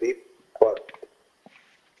 definitely. But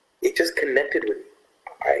it just connected with me.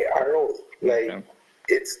 I don't know, like, Yeah.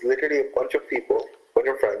 it's literally a bunch of people, bunch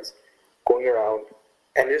of friends, going around,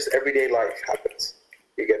 and just everyday life happens.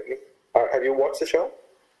 You get me? Have you watched the show?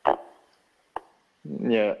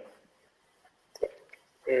 Yeah.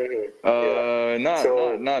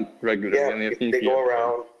 Not regularly. I mean, I've seen they few go episodes.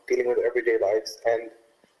 around dealing with everyday lives, and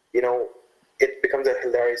you know, it becomes a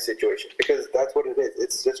hilarious situation because that's what it is.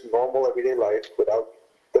 It's just normal everyday life without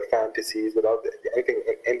the fantasies, without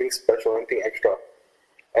anything special, anything extra,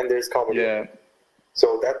 and there's comedy. Yeah.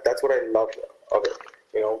 So that's what I love of it.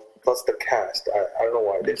 You know, plus the cast. I don't know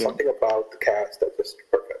why. There's Okay. something about the cast that's just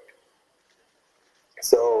perfect.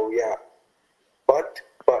 So yeah, but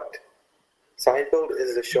Seinfeld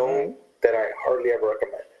is a show Alright. that I hardly ever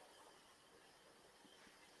recommend.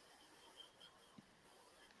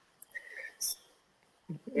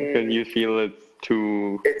 Because you feel it's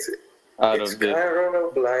too It's out it's of this kind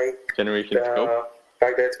of like generation the scope.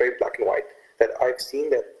 fact that it's very black and white. That I've seen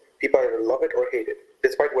that people either love it or hate it,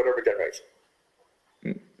 despite whatever generation.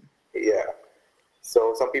 Yeah.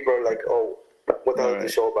 So some people are like, "Oh, what the hell is the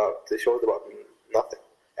Alright. show about?" The show is about nothing,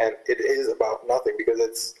 and it is about nothing because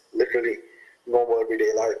it's literally normal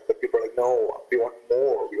everyday life. But people are like, "No, we want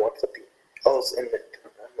more. We want something else in it."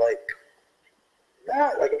 And I'm like,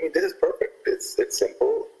 "Nah. Like, I mean, this is perfect. It's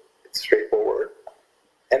simple. It's straightforward,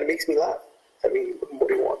 and it makes me laugh. I mean, what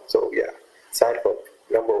do you want?" So yeah, Seinfeld,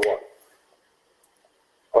 number one.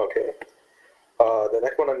 Okay. The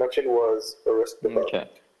next one I mentioned was Arrested Development.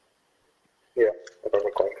 Okay. Yeah, if I'm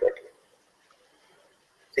recalling correctly.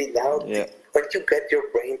 See, now, Yeah. once you get your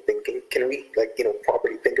brain thinking, can we, like,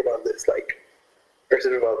 properly think about this? Like,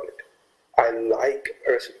 Arrested Development. I like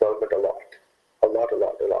Arrested Development a lot. A lot, a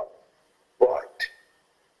lot, a lot. But,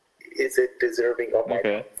 is it deserving of my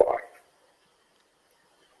Okay. top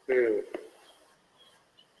 5?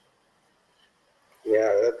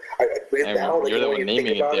 Yeah, because now, like, You're the when one you think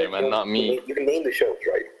naming it about there, it, man, not me. you can name the shows,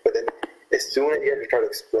 right? But then, as soon as you have to try to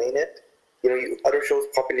explain it, other shows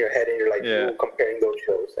pop in your head, and you're like, Yeah. ooh, comparing those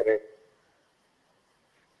shows, and then,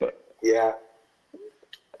 But yeah,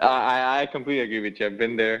 I completely agree with you. I've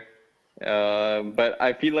been there. But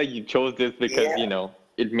I feel like you chose this because, Yeah.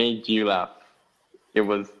 it made you laugh. It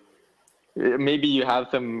was, maybe you have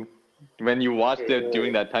some, when you watched it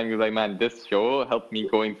during that time, you're like, man, this show helped me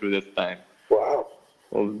going through this time. wow,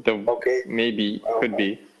 Well, okay. maybe, Wow, could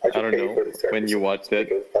be. I I should don't pay know, for this when you episode watched it.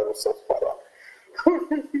 because that was so spot on.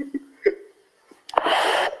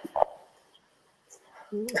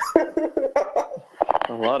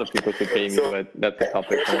 A lot of people could pay me, but that's a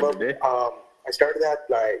topic for another day. I started that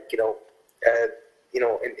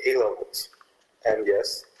in A levels, and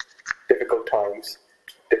yes, difficult times,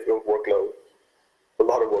 difficult workload, a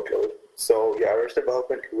lot of workload. So yeah, Arrested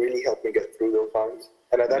Development really helped me get through those times.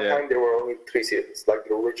 And at that Yeah. time, there were only 3 seasons, like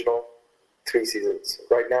the original 3 seasons.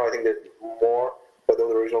 Right now, I think there's more, but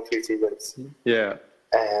those original 3 seasons, Yeah.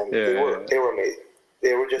 and Yeah, they were amazing.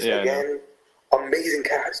 They were just Yeah, I know. again amazing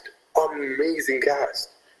cast,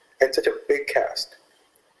 and such a big cast.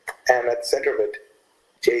 And at the center of it,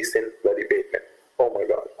 Jason Bloody Bateman. Oh my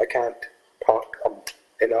God, I can't talk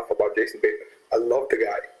enough about Jason Bateman. I love the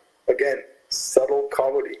guy. Again, subtle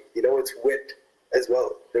comedy. It's wit as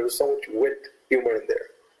well. There was so much wit, humor in there.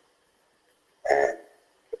 And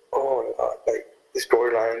oh my God, like the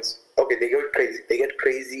storylines. Okay, they get crazy. They get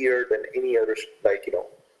crazier than any other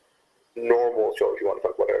normal show. If you want to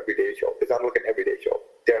talk about an everyday show, it's not like an everyday show.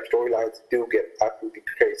 Their storylines do get absolutely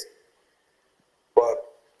crazy, but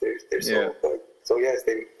they're so Yeah. good. So yes,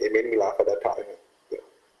 they made me laugh at that time.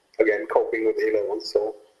 Again, coping with A levels.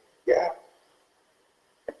 So yeah,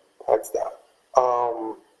 that's that.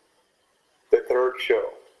 The third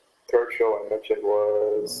show I mentioned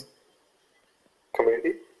was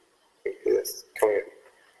Community. Yes, Community.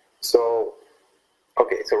 So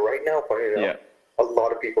okay, so right now, funny enough, Yeah. a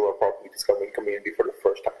lot of people are probably discovering Community for the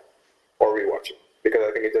first time or rewatching because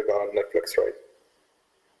I think it's on Netflix, right?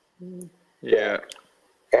 Yeah.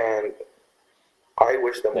 And I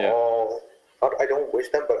wish them Yeah. all. I don't wish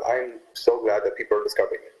them, but I'm so glad that people are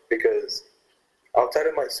discovering it because outside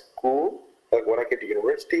of my school, like when I came to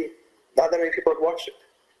university, not that many people had watched it.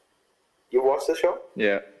 You watched the show?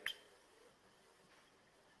 Yeah.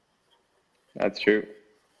 That's true.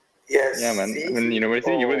 Yes. Yeah, man. See? In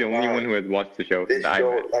university, you were the only man. one who had watched the show. This that I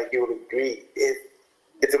show, met. like you would agree,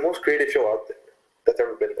 it's the most creative show out there that's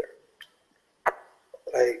ever been there.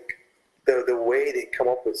 Like the way they come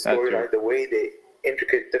up with That's true. storyline, the way they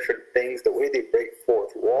intricate different things, the way they break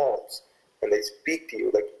fourth walls and they speak to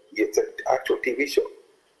you like it's an actual TV show.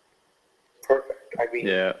 Perfect. I mean,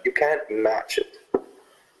 Yeah. you can't match it.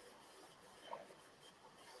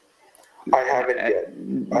 I haven't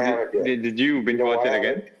yet. Did you binge watch it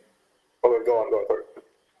again? Okay, go on. Go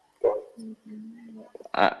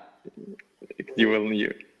on.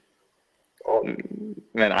 You. Oh,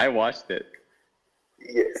 Man, I watched it.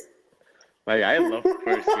 yes. Like, I loved the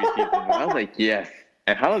first 3 seasons. I was like, yes.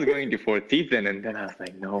 And I was going to 4th season, and then I was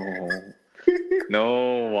like, no,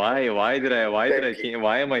 why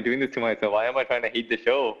am I doing this to myself? Why am I trying to hate the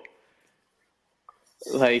show?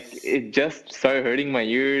 Like, it just started hurting my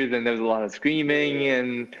ears, and there was a lot of screaming,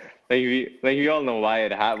 and we all know why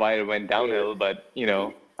it went downhill, but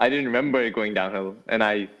I didn't remember it going downhill, and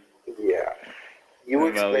Yeah. You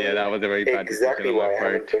explained that was a very bad exactly decision on why my I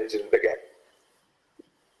haven't part. binged it again.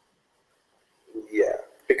 Yeah,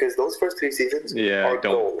 because those first 3 seasons are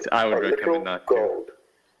gold. I would are recommend literal not to. gold.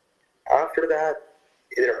 After that,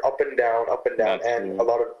 they're up and down, That's and true. a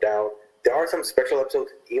lot of down. There are some special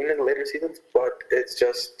episodes even in the later seasons, but it's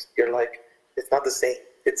just you're like, it's not the same.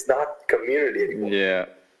 It's not Community anymore. Yeah.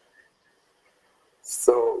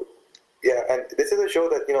 So, yeah, and this is a show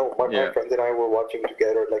that my friends and I were watching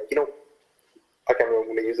together. Like I can't remember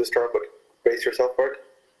when to use this term, but brace yourself for it.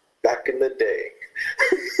 Back in the day.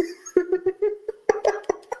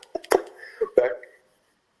 Back.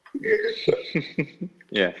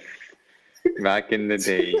 Yes. Back in the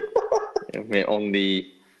day.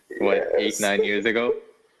 Only, Yes. 8-9 years ago?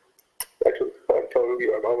 Actually, I'm telling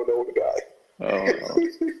you, I'm an old guy.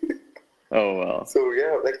 Oh well. So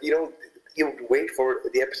yeah, like you wait for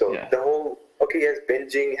the episode. Yeah. The whole yes,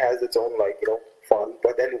 binging has its own fun,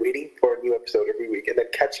 but then waiting for a new episode every week and then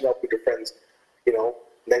catching up with your friends,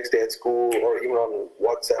 next day at school or even on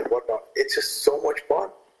WhatsApp, whatnot. It's just so much fun.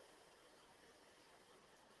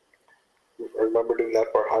 I remember doing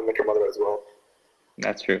that for How I Met Your Mother as well.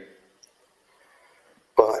 That's true.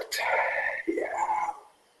 But yeah,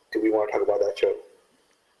 do we want to talk about that show?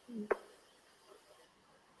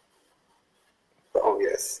 Oh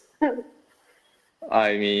yes.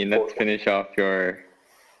 I mean, let's finish off your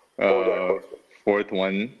BoJack 4th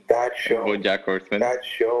one. That show. BoJack Horseman. That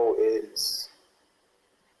show is.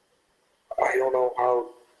 I don't know how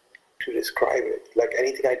to describe it. Like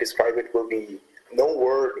anything I describe it will be no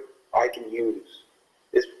word I can use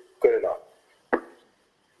is good enough.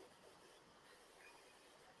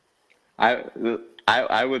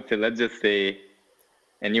 I would say, let's just say,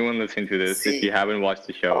 anyone listening to this, if you haven't watched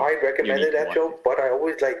the show, I recommended that show, but I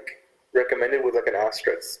always recommend it with an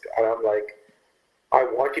asterisk. And I'm like, I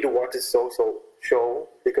want you to watch this show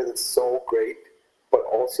because it's so great, but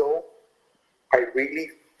also I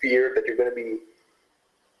really fear that you're going to be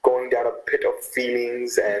going down a pit of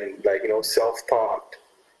feelings and self-thought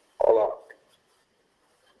a lot.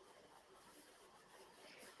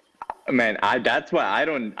 Man, that's why I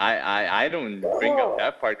don't bring up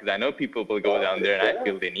that part, because I know people will go down there, and I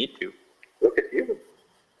feel they need to. Look at you.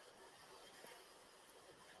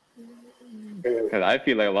 Because I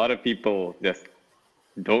feel like a lot of people just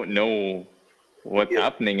don't know what's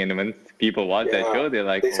happening, and when people watch that show, they're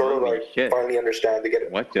like, they sort holy of shit, finally understand. They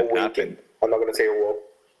get what just awakened. happened? I'm not gonna say a word,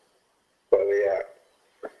 but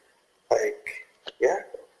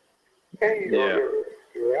hey,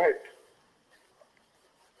 you're right.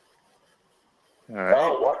 All right.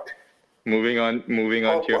 Oh, what? Moving on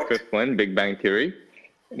to your 5th one, Big Bang Theory.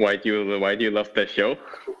 Why do you love that show?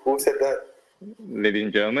 Who said that? Ladies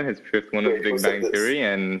and gentlemen, his 5th one is Big Bang Theory,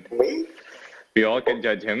 and me? We all can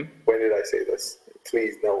judge him. When did I say this?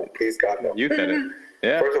 Please no. Please God no. You said it.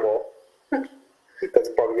 Yeah. First of all, that's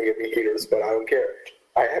probably gonna get me haters, but I don't care.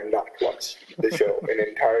 I have not watched the show in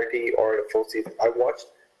entirety or in a full season. I watched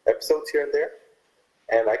episodes here and there,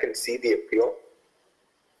 and I can see the appeal,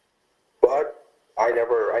 but I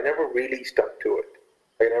never really stuck to it.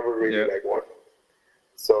 I never really watched it.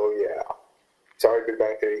 So yeah, sorry, Big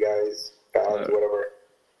Bang Theory guys, fans, whatever.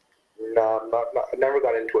 No, I never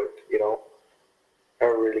got into it.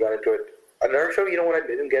 Never really got into it. Another show, what I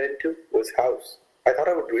didn't get into was House. I thought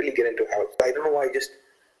I would really get into House. I don't know why I just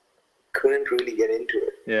couldn't really get into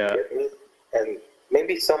it. Yeah. You get me? And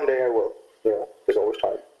maybe someday I will. There's always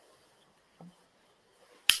time.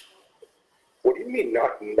 What do you mean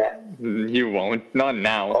not now? You won't. Not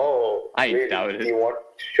now. Oh, I really? doubt it.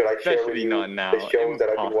 Should I share with Especially you not now. the shows that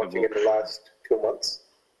I've been watching in the last 2 months?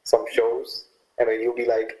 Some shows, and then you'll be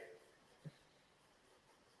like,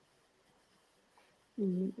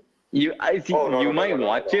 you might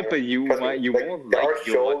watch it, but you won't like you'll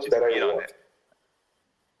watch it to get on it.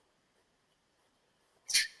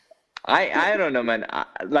 I don't know, man.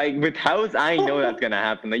 Like with House, I know that's gonna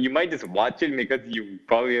happen. Like you might just watch it because you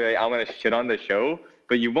probably I'm gonna shit on the show,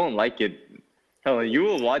 but you won't like it. Hell, you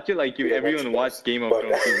will watch it like everyone watched Game of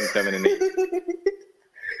Thrones season 7 and 8.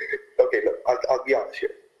 Okay, look, I'll be honest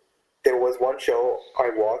here. there was one show I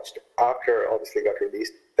watched after obviously got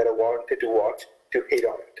released that I wanted to watch to hate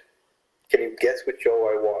on it. Can you guess which show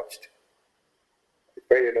I watched? It's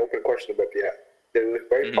very an open question, but yeah, it was a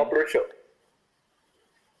very popular show.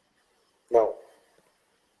 No.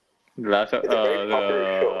 Last, It's a very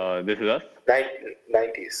popular show. This Is Us?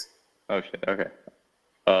 90s. Oh shit. Okay.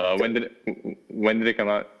 When did it come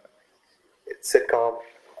out? It's sitcom,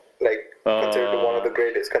 like considered one of the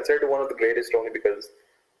greatest. Considered one of the greatest only because,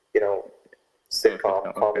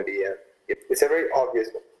 sitcom comedy, and it's a very obvious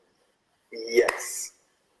one. Yes.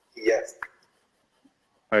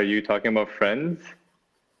 Are you talking about Friends?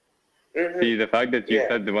 Mm-hmm. See, the fact that you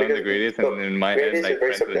said one of the greatest, and in my head, like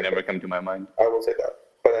Friends would never come to my mind. I will say that,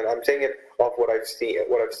 but I'm saying it off what I've seen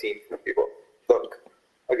from people. Look,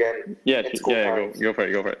 again. Go for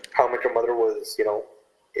it. How Much Your Mother was,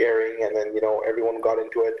 airing, and then everyone got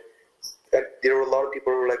into it, and there were a lot of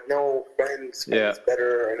people who were like, "No, Friends is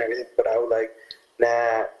better," and everything. But I was like,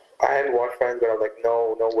 "Nah." I hadn't watched Friends, but I was like,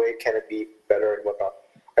 "No way can it be better," and whatnot.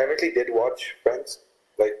 I eventually did watch Friends.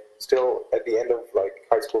 Like, still at the end of like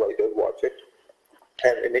high school, I did watch it.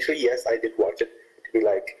 And initially, yes, I did watch it to be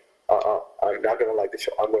like, I'm not gonna like the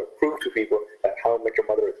show. I'm gonna prove to people that How I Met Your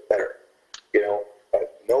Mother is better.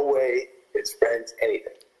 But no way is Friends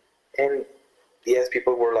anything. And yes,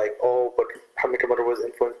 people were like, "Oh, but How I Met Your Mother was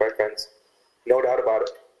influenced by Friends." No doubt about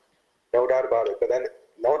it. But then,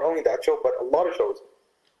 not only that show, but a lot of shows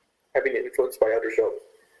have been influenced by other shows.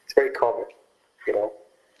 It's very common,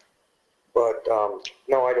 But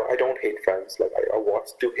no, I don't hate Friends. Like I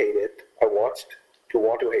watched to hate it. I watched to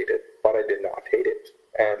want to hate it, but I did not hate it.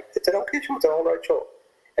 And it's an okay show. It's an alright show.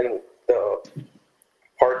 And the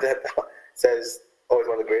part that says, "Oh, it's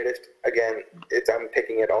one of the greatest," again, I'm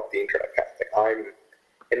taking it off the internet kind of thing.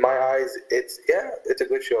 In my eyes, it's a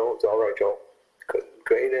good show. It's an alright show.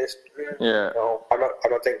 Greatest? Yeah. No, I'm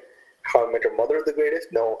not saying How I Met Your Mother is the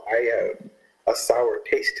greatest. No, I have a sour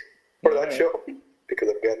taste for that show because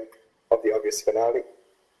again of the obvious finale.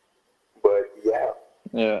 But yeah.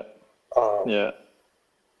 Yeah.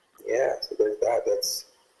 Yeah. So there's that. That's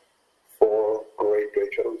 4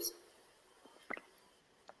 great shows.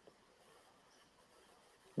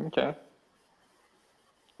 Okay.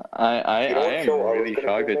 I am really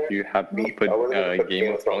shocked that you have put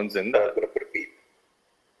Game of Thrones in that. I was going to put a Beep.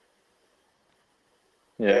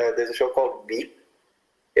 Yeah. There's a show called Beep.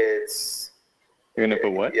 It's... You're going to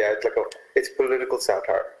put what? Yeah, it's political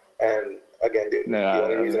satire. And again, the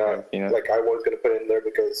only reason I was going to put it in there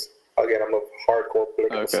because, again, I'm a hardcore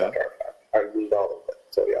political satire fan. I love it.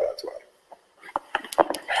 So yeah, that's why.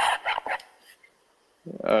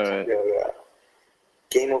 Alright. Yeah.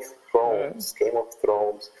 Game of Thrones.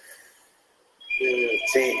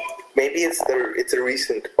 See, maybe it's a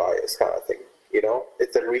recent bias kind of thing.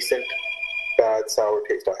 It's a recent bad sour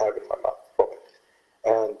taste I have in my mouth from it,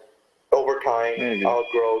 and over time I'll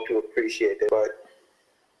grow to appreciate it. But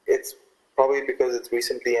it's probably because it's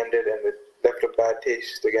recently ended and it left a bad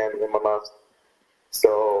taste again in my mouth.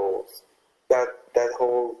 So that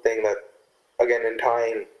whole thing that again in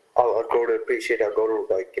time I'll grow to appreciate. I'll go to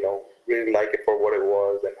really like it for what it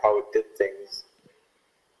was and how it did things.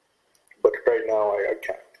 But right now I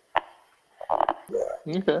can't. Yeah.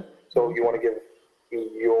 Okay. So you want to give me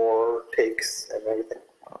your takes and everything?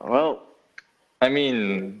 Well, I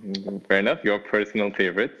mean, fair enough. Your personal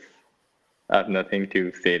favorites. I have nothing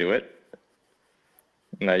to say to it.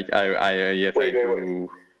 Like I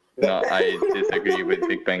disagree with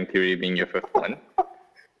Big Bang Theory being your fifth one.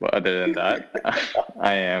 But other than that,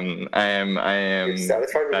 I am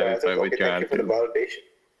satisfied with your answer. Thank you for the validation.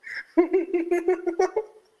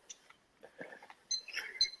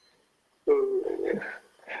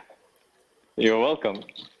 You're welcome.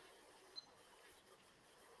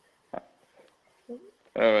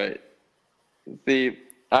 All right. See,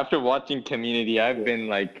 after watching Community, I've been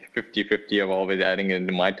like 50-50 of always adding it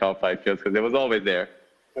into my top 5 shows because it was always there.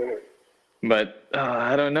 But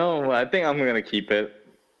I don't know. I think I'm going to keep it.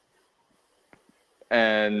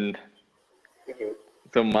 And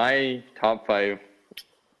so my top 5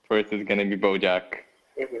 first is going to be BoJack.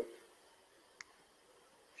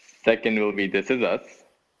 Second will be This Is Us.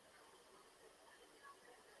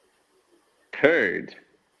 Third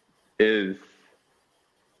is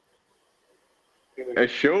a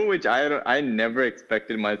show which I never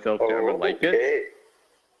expected myself to ever like it,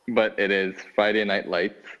 but it is Friday Night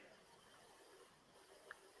Lights.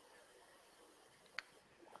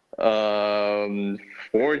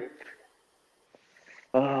 Fourth,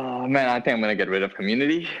 oh man, I think I'm gonna get rid of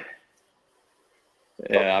Community.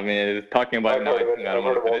 Yeah, I mean, talking about it now, I think I don't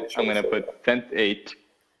want to put it. I'm gonna put Sense8.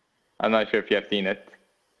 I'm not sure if you have seen it.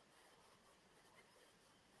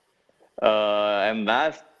 And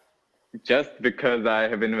that's just because I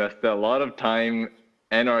have invested a lot of time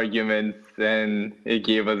and arguments, and it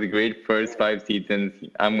gave us a great first 5 seasons.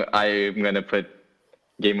 I'm gonna put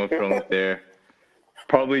Game of Thrones there.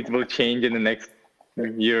 Probably it will change in the next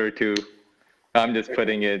year or two. I'm just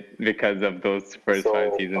putting it because of those first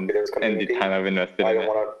 5 seasons and the time I've invested I in don't it.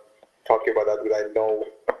 want to talk to you about that because I know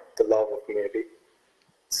the love of Community.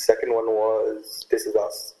 Second one was This Is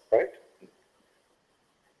Us, right?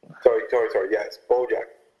 Sorry. Yes, BoJack.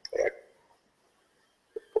 Yeah.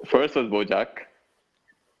 First was BoJack.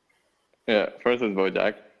 Yeah, first was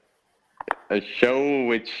BoJack. A show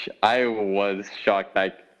which I was shocked.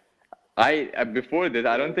 Like, before this,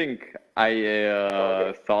 I don't think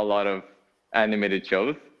I saw a lot of animated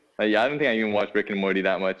shows. Like, I don't think I even watched Rick and Morty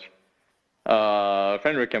that much. A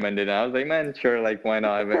friend recommended it, and I was like, man, sure, like, why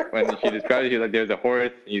not? When she described it, she was like, there's a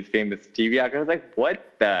horse, he's famous TV actor. I was like,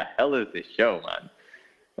 what the hell is this show, man?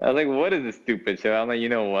 I was like, what is this stupid show? I'm like, you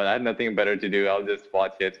know what? I had nothing better to do. I'll just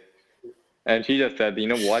watch it. And she just said,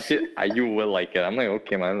 watch it. You will like it. I'm like,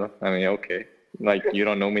 okay, man. I mean, okay. Like, you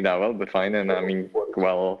don't know me that well, but fine. And I mean,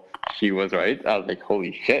 well, she was right. I was like,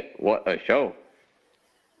 holy shit, what a show.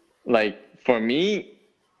 Like, for me,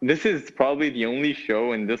 this is probably the only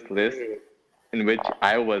show in this list in which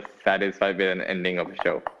I was satisfied with an ending of a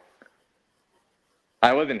show.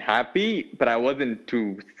 I wasn't happy, but I wasn't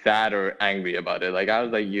too sad or angry about it. Like, I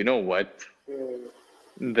was like, you know what?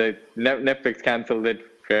 The Netflix canceled it.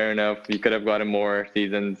 Fair enough. You could have gotten more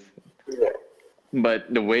seasons. Yeah.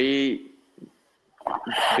 But the way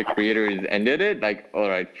the creators ended it, like, all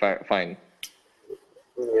right, fine.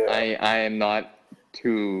 Yeah. I am not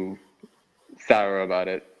too sour about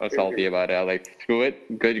it or salty about it. I like, screw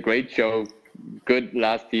it. Great show. Good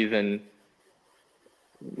last season.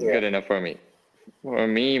 Yeah. Good enough for me. For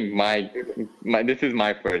me, my this is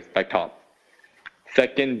my first, like, top.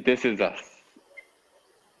 Second, This Is Us.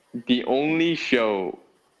 The only show,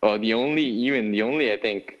 or the only, I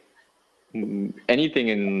think, anything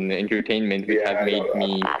in entertainment which has made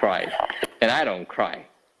me cry. And I don't cry.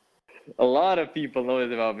 A lot of people know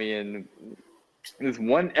this about me, and this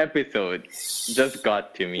one episode just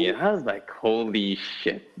got to me, and I was like, holy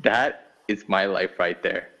shit, that is my life right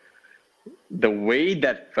there. The way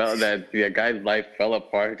that the guy's life fell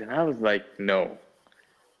apart, and I was like, no.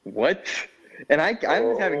 What? And I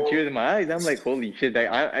was having tears in my eyes. I'm like, holy shit.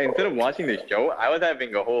 I instead of watching the show, I was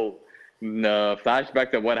having a whole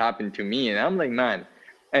flashback of what happened to me. And I'm like, man.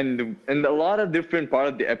 And a lot of different part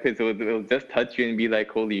of the episodes will just touch you and be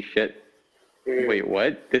like, holy shit. Wait,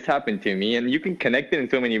 what? This happened to me? And you can connect it in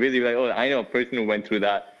so many ways. You're like, oh, I know a person who went through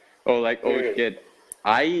that. Or like, oh shit,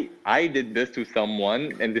 I did this to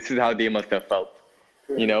someone and this is how they must have felt.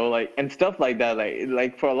 Like, and stuff like that.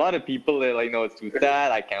 Like for a lot of people, they're like, no, it's too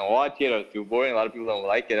sad. I can't watch it, or it's too boring. A lot of people don't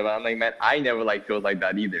like it. But I'm like, man, I never liked shows like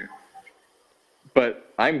that either.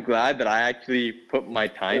 But I'm glad that I actually put my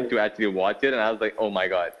time to actually watch it, and I was like, oh my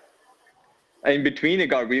god. In between, it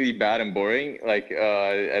got really bad and boring. Like,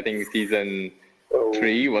 I think season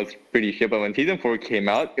 3 was pretty shit, but when season 4 came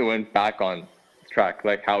out, it went back on track,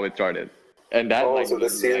 like how it started. And that, so the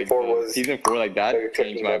season 4 was season 4, like, that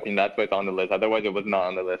changed my opinion. That's why it's on the list. Otherwise, it was not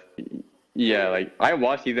on the list. Yeah, like, I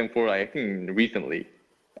watched season 4, like, I think recently.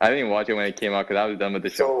 I didn't watch it when it came out because I was done with the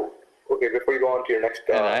show. So, okay, before you go on to your next,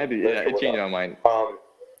 and I had to, it changed my mind.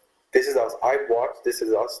 This Is Us. I watched This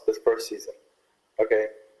Is Us this first season, okay,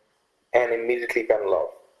 and immediately fell in love.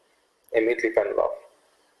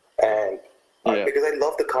 And because I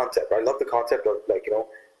love the concept. I love the concept of, like,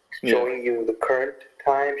 showing you the current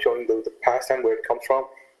time, showing the past time, where it comes from,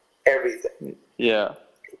 everything. Yeah.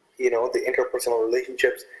 The interpersonal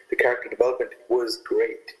relationships, the character development was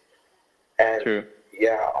great. And true.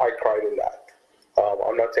 Yeah, I cried in that.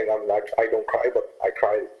 I'm not saying I don't cry, but I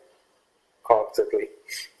cried constantly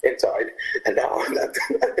inside. And now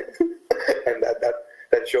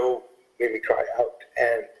that show made me cry out.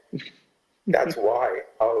 And that's why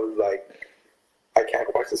I was like, I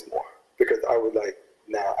can't watch this more. Because I was like,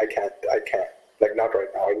 nah, I can't. Like, not right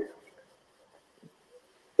now.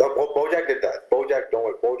 BoJack did that. BoJack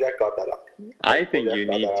got that up. I think BoJack you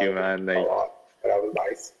need to, man. Like, and that was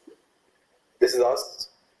nice. This Is Us.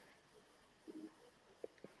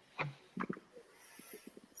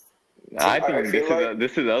 I think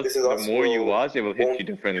This Is Us. The more you watch, it will hit you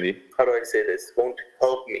differently. How do I say this? Won't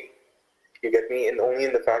help me. You get me? And only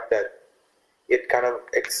in the fact that it kind of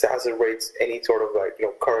exacerbates any sort of, like,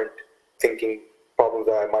 current thinking problems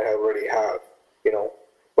that I might already have.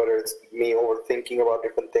 Whether it's me overthinking about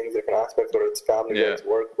different things, different aspects, whether it's family, whether it's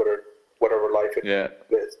work, whatever life it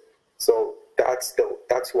is. So that's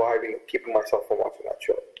why I've been keeping myself from watching that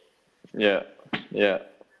show. Yeah.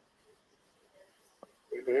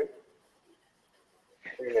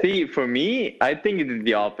 See, for me, I think it is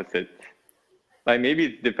the opposite. Like, maybe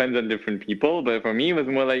it depends on different people, but for me, it was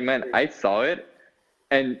more like, man, I saw it,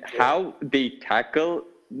 and how they tackle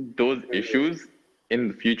those issues in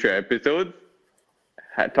the future episodes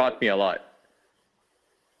had taught me a lot.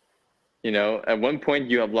 You know, at one point,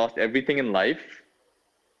 you have lost everything in life,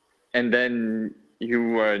 and then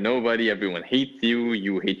you are nobody, everyone hates you,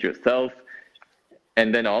 you hate yourself.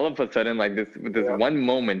 And then all of a sudden, like this one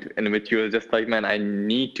moment in which you're just like, man, I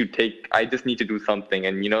just need to do something.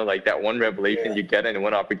 And, you know, like that one revelation you get and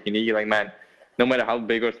one opportunity, you're like, man, no matter how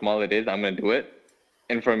big or small it is, I'm going to do it.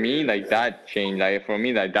 And for me, like that changed. Like for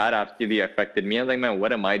me, like that actually affected me. I was like, man,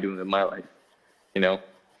 what am I doing with my life? You know?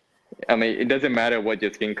 I mean, it doesn't matter what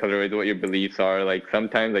your skin color is, what your beliefs are. Like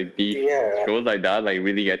sometimes like these shows like that, like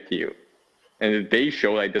really get to you. And if they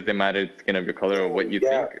show like, doesn't matter the skin of your color or what you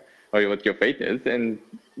think or what your faith is, and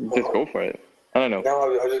just go for it. I don't know. No, I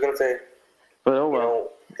was just gonna say. But oh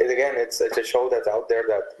well. You know, again, it's a show that's out there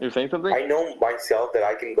that you're saying something. I know myself that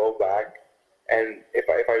I can go back, and if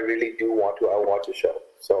I really do want to, I'll watch a show.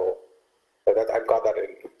 So I've got that in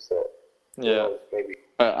me. So maybe.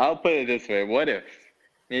 I'll put it this way: what if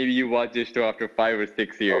maybe you watch this show after 5 or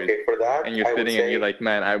 6 years, for that, and you're sitting and you're like,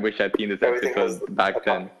 man, I wish I'd seen this episode back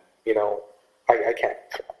then. You know, I can't.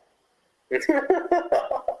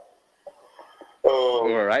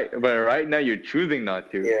 But right now you're choosing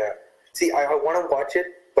not to. Yeah. See, I want to watch it,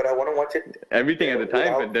 but I want to watch it. Everything at the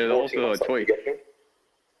time, but there's also a choice.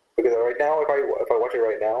 Because right now, if I watch it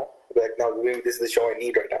right now, I'll be like, no, maybe this is the show I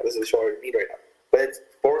need right now. This is the show I need right now. But it's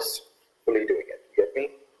forcefully doing it. You get me?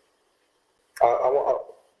 So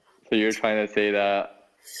you're trying to say that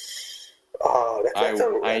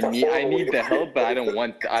I need the help, but I'm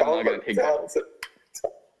not gonna take that.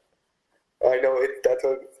 I know that's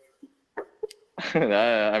what.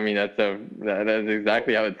 I mean, that's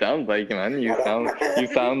exactly how it sounds like, man. You sound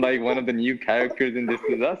like one of the new characters in This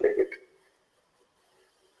Is Us.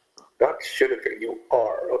 That should have been. You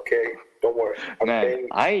are, okay? Don't worry.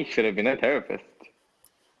 I should have been a therapist.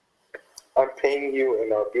 I'm paying you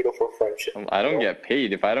in our beautiful friendship. I don't get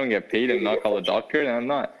paid. If I don't get paid and not call a doctor, then I'm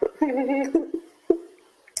not.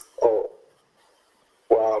 Oh.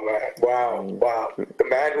 Wow, man. Wow. The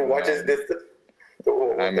man who watches this...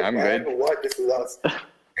 I'm good. What? This is us.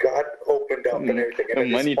 God opened up and everything. And the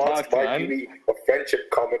money talks, man. Be a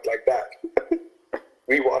friendship comment like that.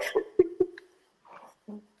 We watch for.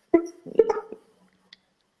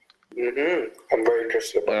 I'm very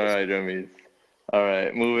interested about this. All right, Rameez. All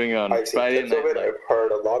right, moving on. I've seen clips of it. I've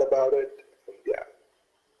heard a lot about it. Yeah.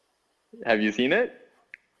 Have you seen it?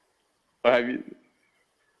 Or have you?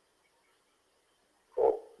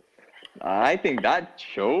 I think that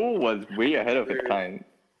show was way ahead of its time.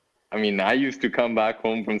 I mean, I used to come back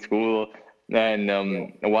home from school and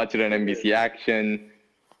watch it on NBC Action.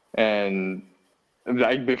 And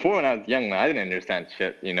like before when I was young, I didn't understand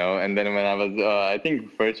shit, you know. And then when I was, I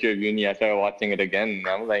think first year of uni, I started watching it again. And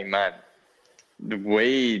I was like, man, the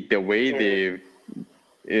way they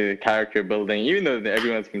character building, even though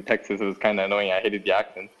everyone's from Texas, it was kind of annoying. I hated the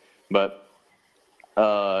accent, but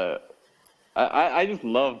I just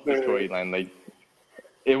love the storyline. Like,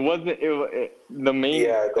 the main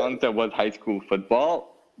concept was high school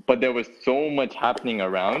football, but there was so much happening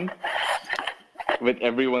around with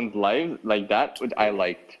everyone's lives like that, which I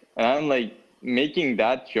liked. And I'm like, making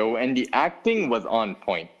that show, and the acting was on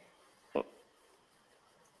point.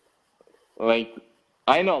 Like,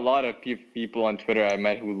 I know a lot of people on Twitter I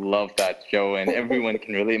met who love that show, and everyone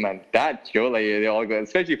can relate, man. That show, like, they all go,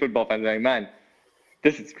 especially football fans, like, man,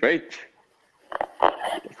 this is great.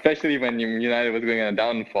 Especially when United was going on a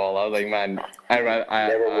downfall, I was like, man, I'd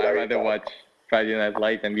rather watch Friday Night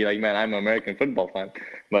Lights and be like, man, I'm an American football fan.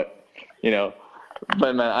 But, you know,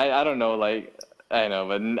 man, I don't know, like, I know,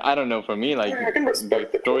 but I don't know, for me, like,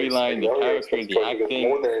 the storyline, the characters, the acting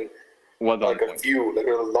was on point. Like,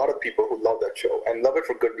 there's a lot of people who love that show and love it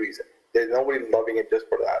for good reason. There's nobody loving it just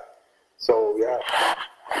for that. So, yeah.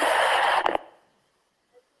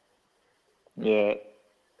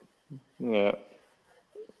 Yeah.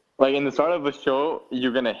 Like, in the start of a show,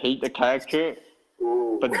 you're gonna hate the character,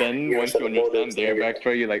 but then once you understand their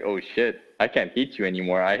backstory, you're like, oh shit, I can't hate you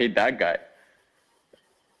anymore. I hate that guy.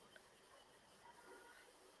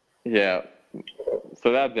 Yeah.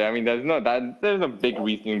 So that's it. I mean, there's a big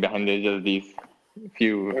reasoning behind it, just these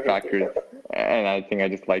few factors. And I think I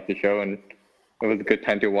just liked the show, and it was a good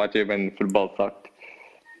time to watch it when football sucked.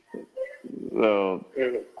 So,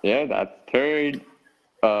 yeah, that's third.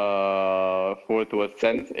 Fourth was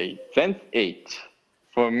Sense8. Sense8,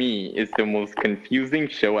 for me, is the most confusing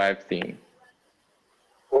show I've seen.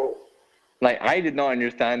 Like, I did not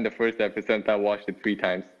understand the first episode. I watched it 3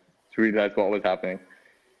 times to realize what was happening.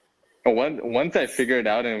 And once I figured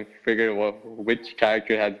out and figured which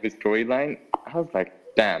character has which storyline, I was like,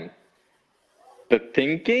 damn. The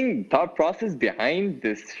thought process behind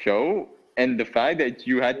this show, and the fact that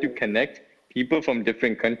you had to connect people from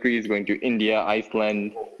different countries going to India,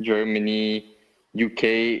 Iceland, Germany,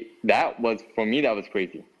 UK, for me, that was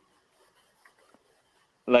crazy.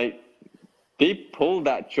 Like, they pulled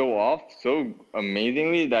that show off so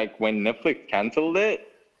amazingly. Like, when Netflix canceled it,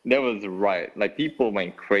 there was a riot. Like, people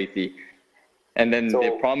went crazy. And then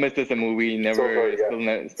they promised us a movie, that's what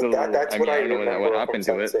I remember what happened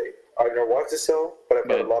to it. I never watched the show, but I've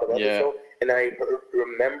heard a lot about the show. And I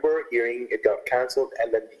remember hearing it got canceled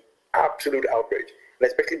and then the absolute outrage. And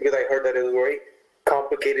especially because I heard that it was a very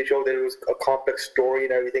complicated show, that it was a complex story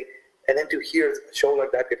and everything. And then to hear a show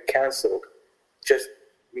like that get canceled just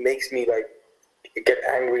makes me like get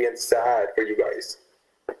angry and sad for you guys.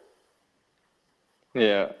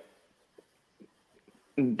 Yeah.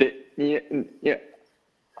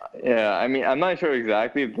 Yeah. I mean, I'm not sure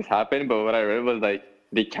exactly if this happened, but what I read was like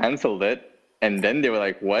they canceled it, and then they were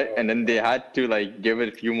like, "What?" And then they had to like give it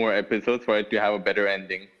a few more episodes for it to have a better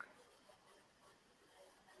ending.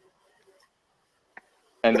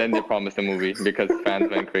 And then they promised a movie because fans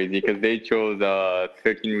went crazy because they chose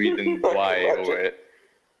 13 Reasons Why over it.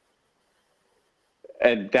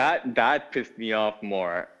 And that pissed me off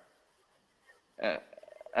more.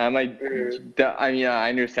 I'm like, I mean, I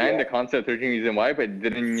understand the concept of 13 Reasons Why, but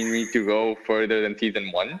didn't you need to go further than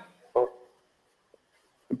season 1?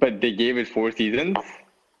 But they gave it 4 seasons.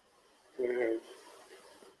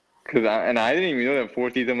 Cause I didn't even know that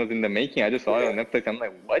 4th season was in the making. I just saw it on Netflix. I'm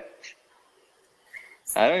like, what?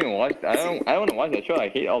 I don't even watch. I don't want to watch that show. I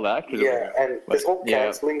hate all the actors. Yeah, and this whole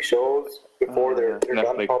canceling shows before they're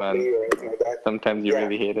done properly or anything like that. Sometimes you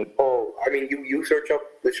really hate it. Oh, I mean, you search up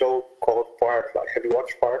the show called Firefly. Have you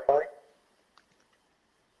watched Firefly?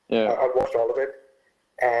 Yeah. I've watched all of it,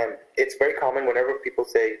 and it's very common whenever people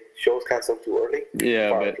say shows canceled too early. Yeah,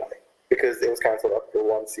 Firefly, because it was canceled after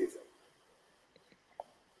 1 season.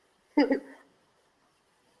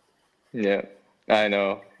 Yeah, I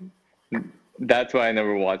know. That's why I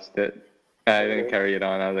never watched it. I didn't carry it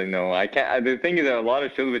on. I was like, no, I can't. The thing is, there are a lot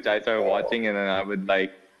of shows which I started watching, and then I would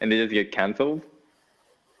like, and they just get canceled.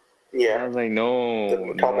 Yeah. I was like,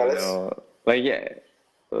 no. Like, yeah,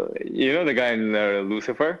 you know the guy in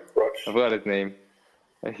Lucifer? Rush. I forgot his name.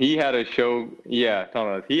 He had a show. Yeah, Tom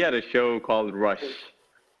Ellis. He had a show called Rush,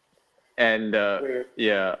 and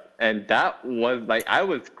and that was like, I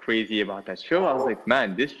was crazy about that show. I was like,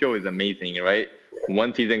 man, this show is amazing, right?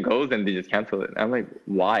 1 season goes and they just cancel it. I'm like,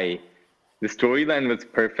 why? The storyline was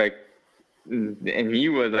perfect, and he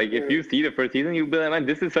was like, if you see the first season, you'll be like, man,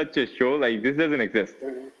 this is such a show. Like, this doesn't exist.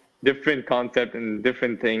 Different concept and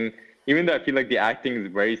different thing. Even though I feel like the acting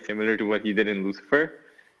is very similar to what he did in Lucifer,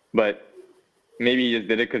 but maybe he just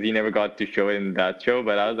did it because he never got to show it in that show.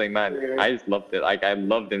 But I was like, man, I just loved it. Like, I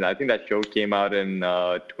loved it. I think that show came out in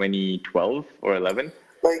 2012 or 11.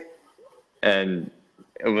 And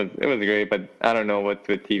it was great, but I don't know what's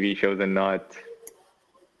with TV shows and not.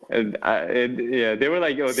 They were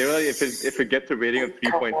like, if it gets a rating of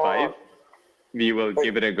 3.5, we will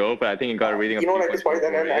give it a go. But I think it got a rating of 3.4. You know what I despise?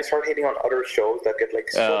 And then I start hating on other shows that get like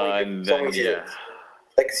so many seasons.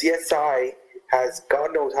 Like CSI has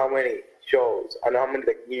God knows how many shows, and how many,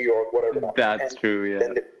 like New York, whatever. That's true.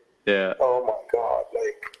 Yeah. Oh my God!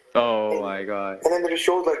 Like. Oh my God. And then there's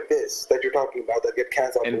shows like this that you're talking about that get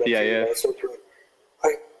canceled. NCIS.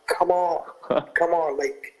 Like, come on,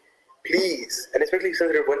 like, please. And especially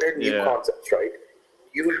since when they're new concepts, right?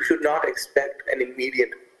 You should not expect an immediate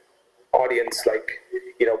audience, like,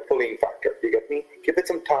 pulling factor. You get me? Give it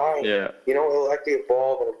some time. Yeah. It'll actually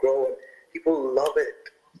evolve and grow, and people love it.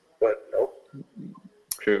 But no.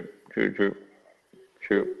 True.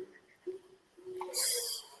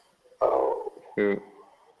 Oh. True.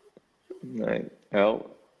 Right. Well,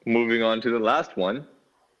 moving on to the last one.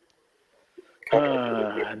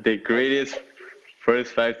 The greatest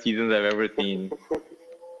first 5 seasons I've ever seen.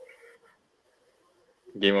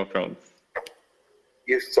 Game of Thrones.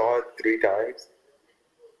 You saw it 3 times?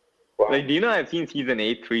 Wow. Like, do you know I've seen season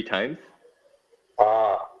 8 3 times?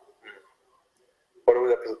 What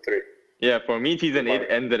was episode 3? Yeah, for me, season 8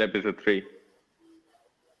 ends at episode 3.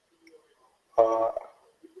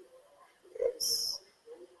 Yes.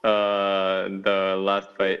 The last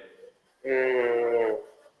fight.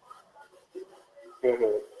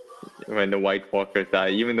 When the White Walkers die,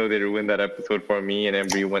 even though they ruined that episode for me, and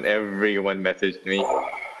everyone messaged me.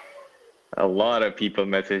 A lot of people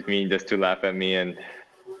messaged me just to laugh at me, and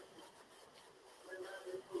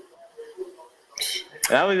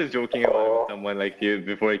And I was just joking about it with someone like you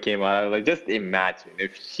before it came out. I was like, just imagine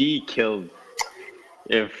if she killed,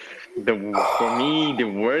 for me, the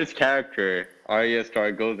worst character, Arya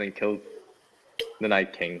Stark, goes and kills the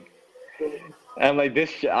Night King. And I'm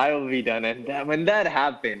like, I will be done. And when that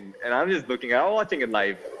happened, and I'm just I'm watching it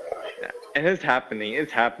live, and it's happening.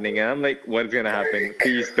 And I'm like, what's gonna happen?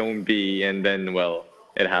 Please don't be. And then, well,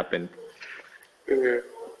 it happened.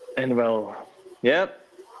 And well, yep.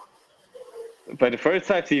 But the first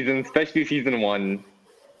 5 seasons, especially season 1,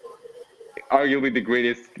 arguably the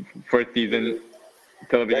greatest first season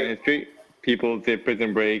television history. People say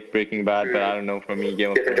Prison Break, Breaking Bad, but I don't know. For me,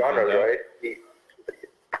 Game of Thrones. Different genres, right?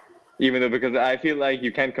 Even though, because I feel like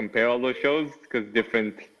you can't compare all those shows because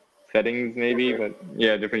different settings maybe, but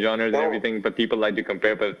yeah, different genres and everything. But people like to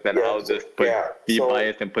compare, but then I'll just be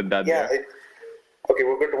biased and put that there. Okay,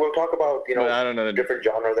 we'll talk about I don't know different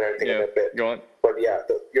genres and everything in a bit. Go on. But yeah,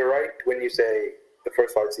 you're right when you say the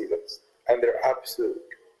first 5 seasons, and they're absolutely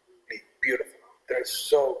beautiful. They're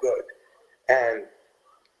so good, and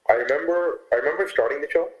I remember starting the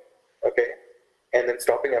show, okay, and then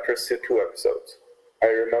stopping after 2 episodes. I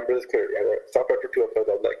remember this clearly. I stopped after 2 episodes.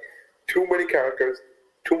 I was like, too many characters,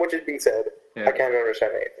 too much is being said. Yeah. I can't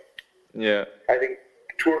understand anything. Yeah. I think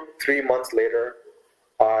 2 or 3 months later,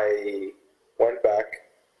 I went back,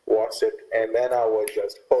 watched it, and then I was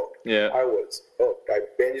just hooked. Yeah. I was hooked. I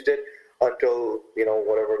binged it until,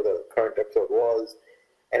 whatever the current episode was,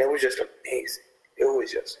 and it was just amazing. It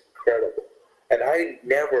was just incredible. And I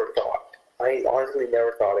honestly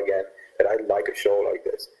never thought again that I'd like a show like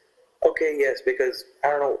this. Okay, yes, because, I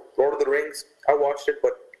don't know, Lord of the Rings, I watched it,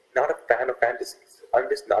 but not a fan of fantasies. I'm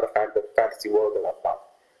just not a fan of the fantasy world and whatnot.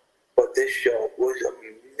 But this show was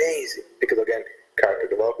amazing because, again, character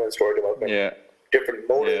development, story development, different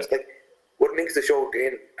motives. Yeah. Like, what makes the show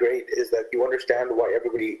great is that you understand why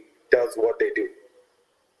everybody does what they do.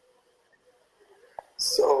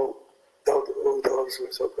 So, those were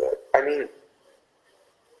so good. I mean...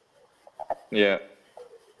 Yeah.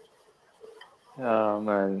 Oh,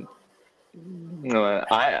 man. No,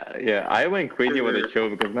 I went crazy with the show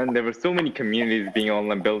because, man, there were so many communities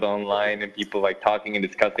being built online and people like talking and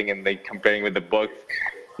discussing and like comparing with the books.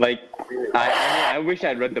 Like, I wish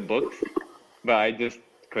I'd read the books, but I just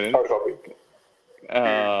couldn't.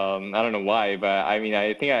 I don't know why, but I mean,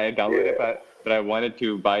 I think I downloaded it, but I wanted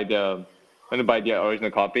to buy the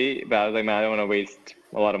original copy, but I was like, man, I don't want to waste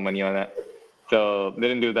a lot of money on that. So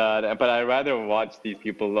didn't do that, but I'd rather watch these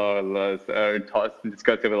people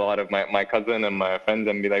discuss it with a lot of my cousin and my friends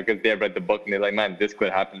and be like, because they have read the book and they're like, man, this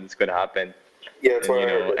could happen. Yeah, that's what I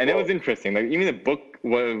heard. And it was interesting. Like even the book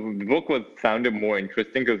sounded more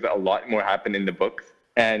interesting because a lot more happened in the books,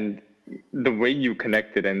 and the way you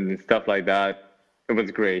connected and stuff like that, it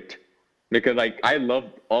was great. Because like I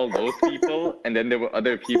loved all those people, and then there were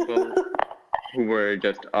other people who were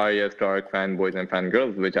just Arya Stark fanboys and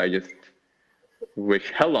fangirls, which I just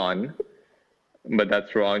wish hell on, but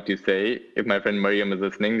that's wrong to say. If my friend Mariam is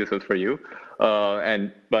listening, this was for you.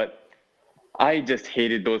 But I just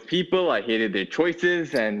hated those people. I hated their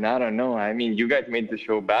choices, and I don't know. I mean, you guys made the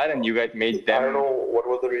show bad, and you guys made them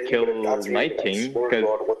kill Night King because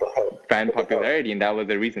fan popularity, and that was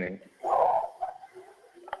the reasoning.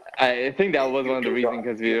 I think that was one of the reasons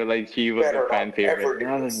because we were like, she was a fan favorite.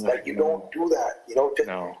 Like, you don't do that.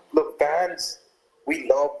 Look, fans. We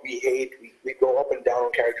love, we hate, we go up and down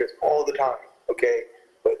on characters all the time, okay?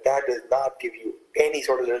 But that does not give you any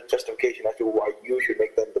sort of justification as to why you should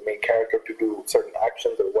make them the main character to do certain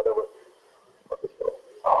actions or whatever.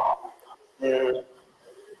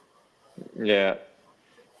 Yeah.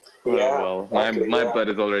 Well, my blood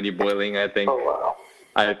is already boiling, I think. Oh, wow.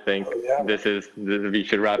 I think we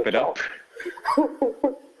should wrap it up.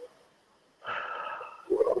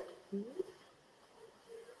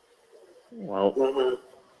 Well,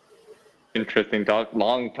 interesting talk,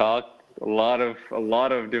 long talk, a lot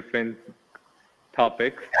of different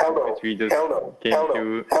topics which we just came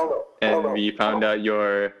to, and we found out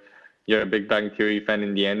you're a Big Bang Theory fan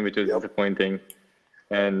in the end, which was disappointing.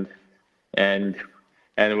 And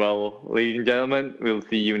well, ladies and gentlemen, we'll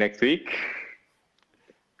see you next week.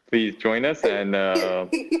 Please join us, and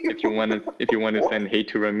if you want to send hate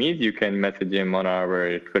to Rameez, you can message him on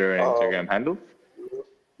our Twitter and Instagram handles.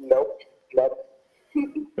 Nope.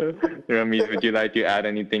 Rameez, would you like to add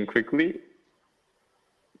anything quickly?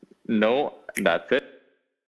 No, that's it.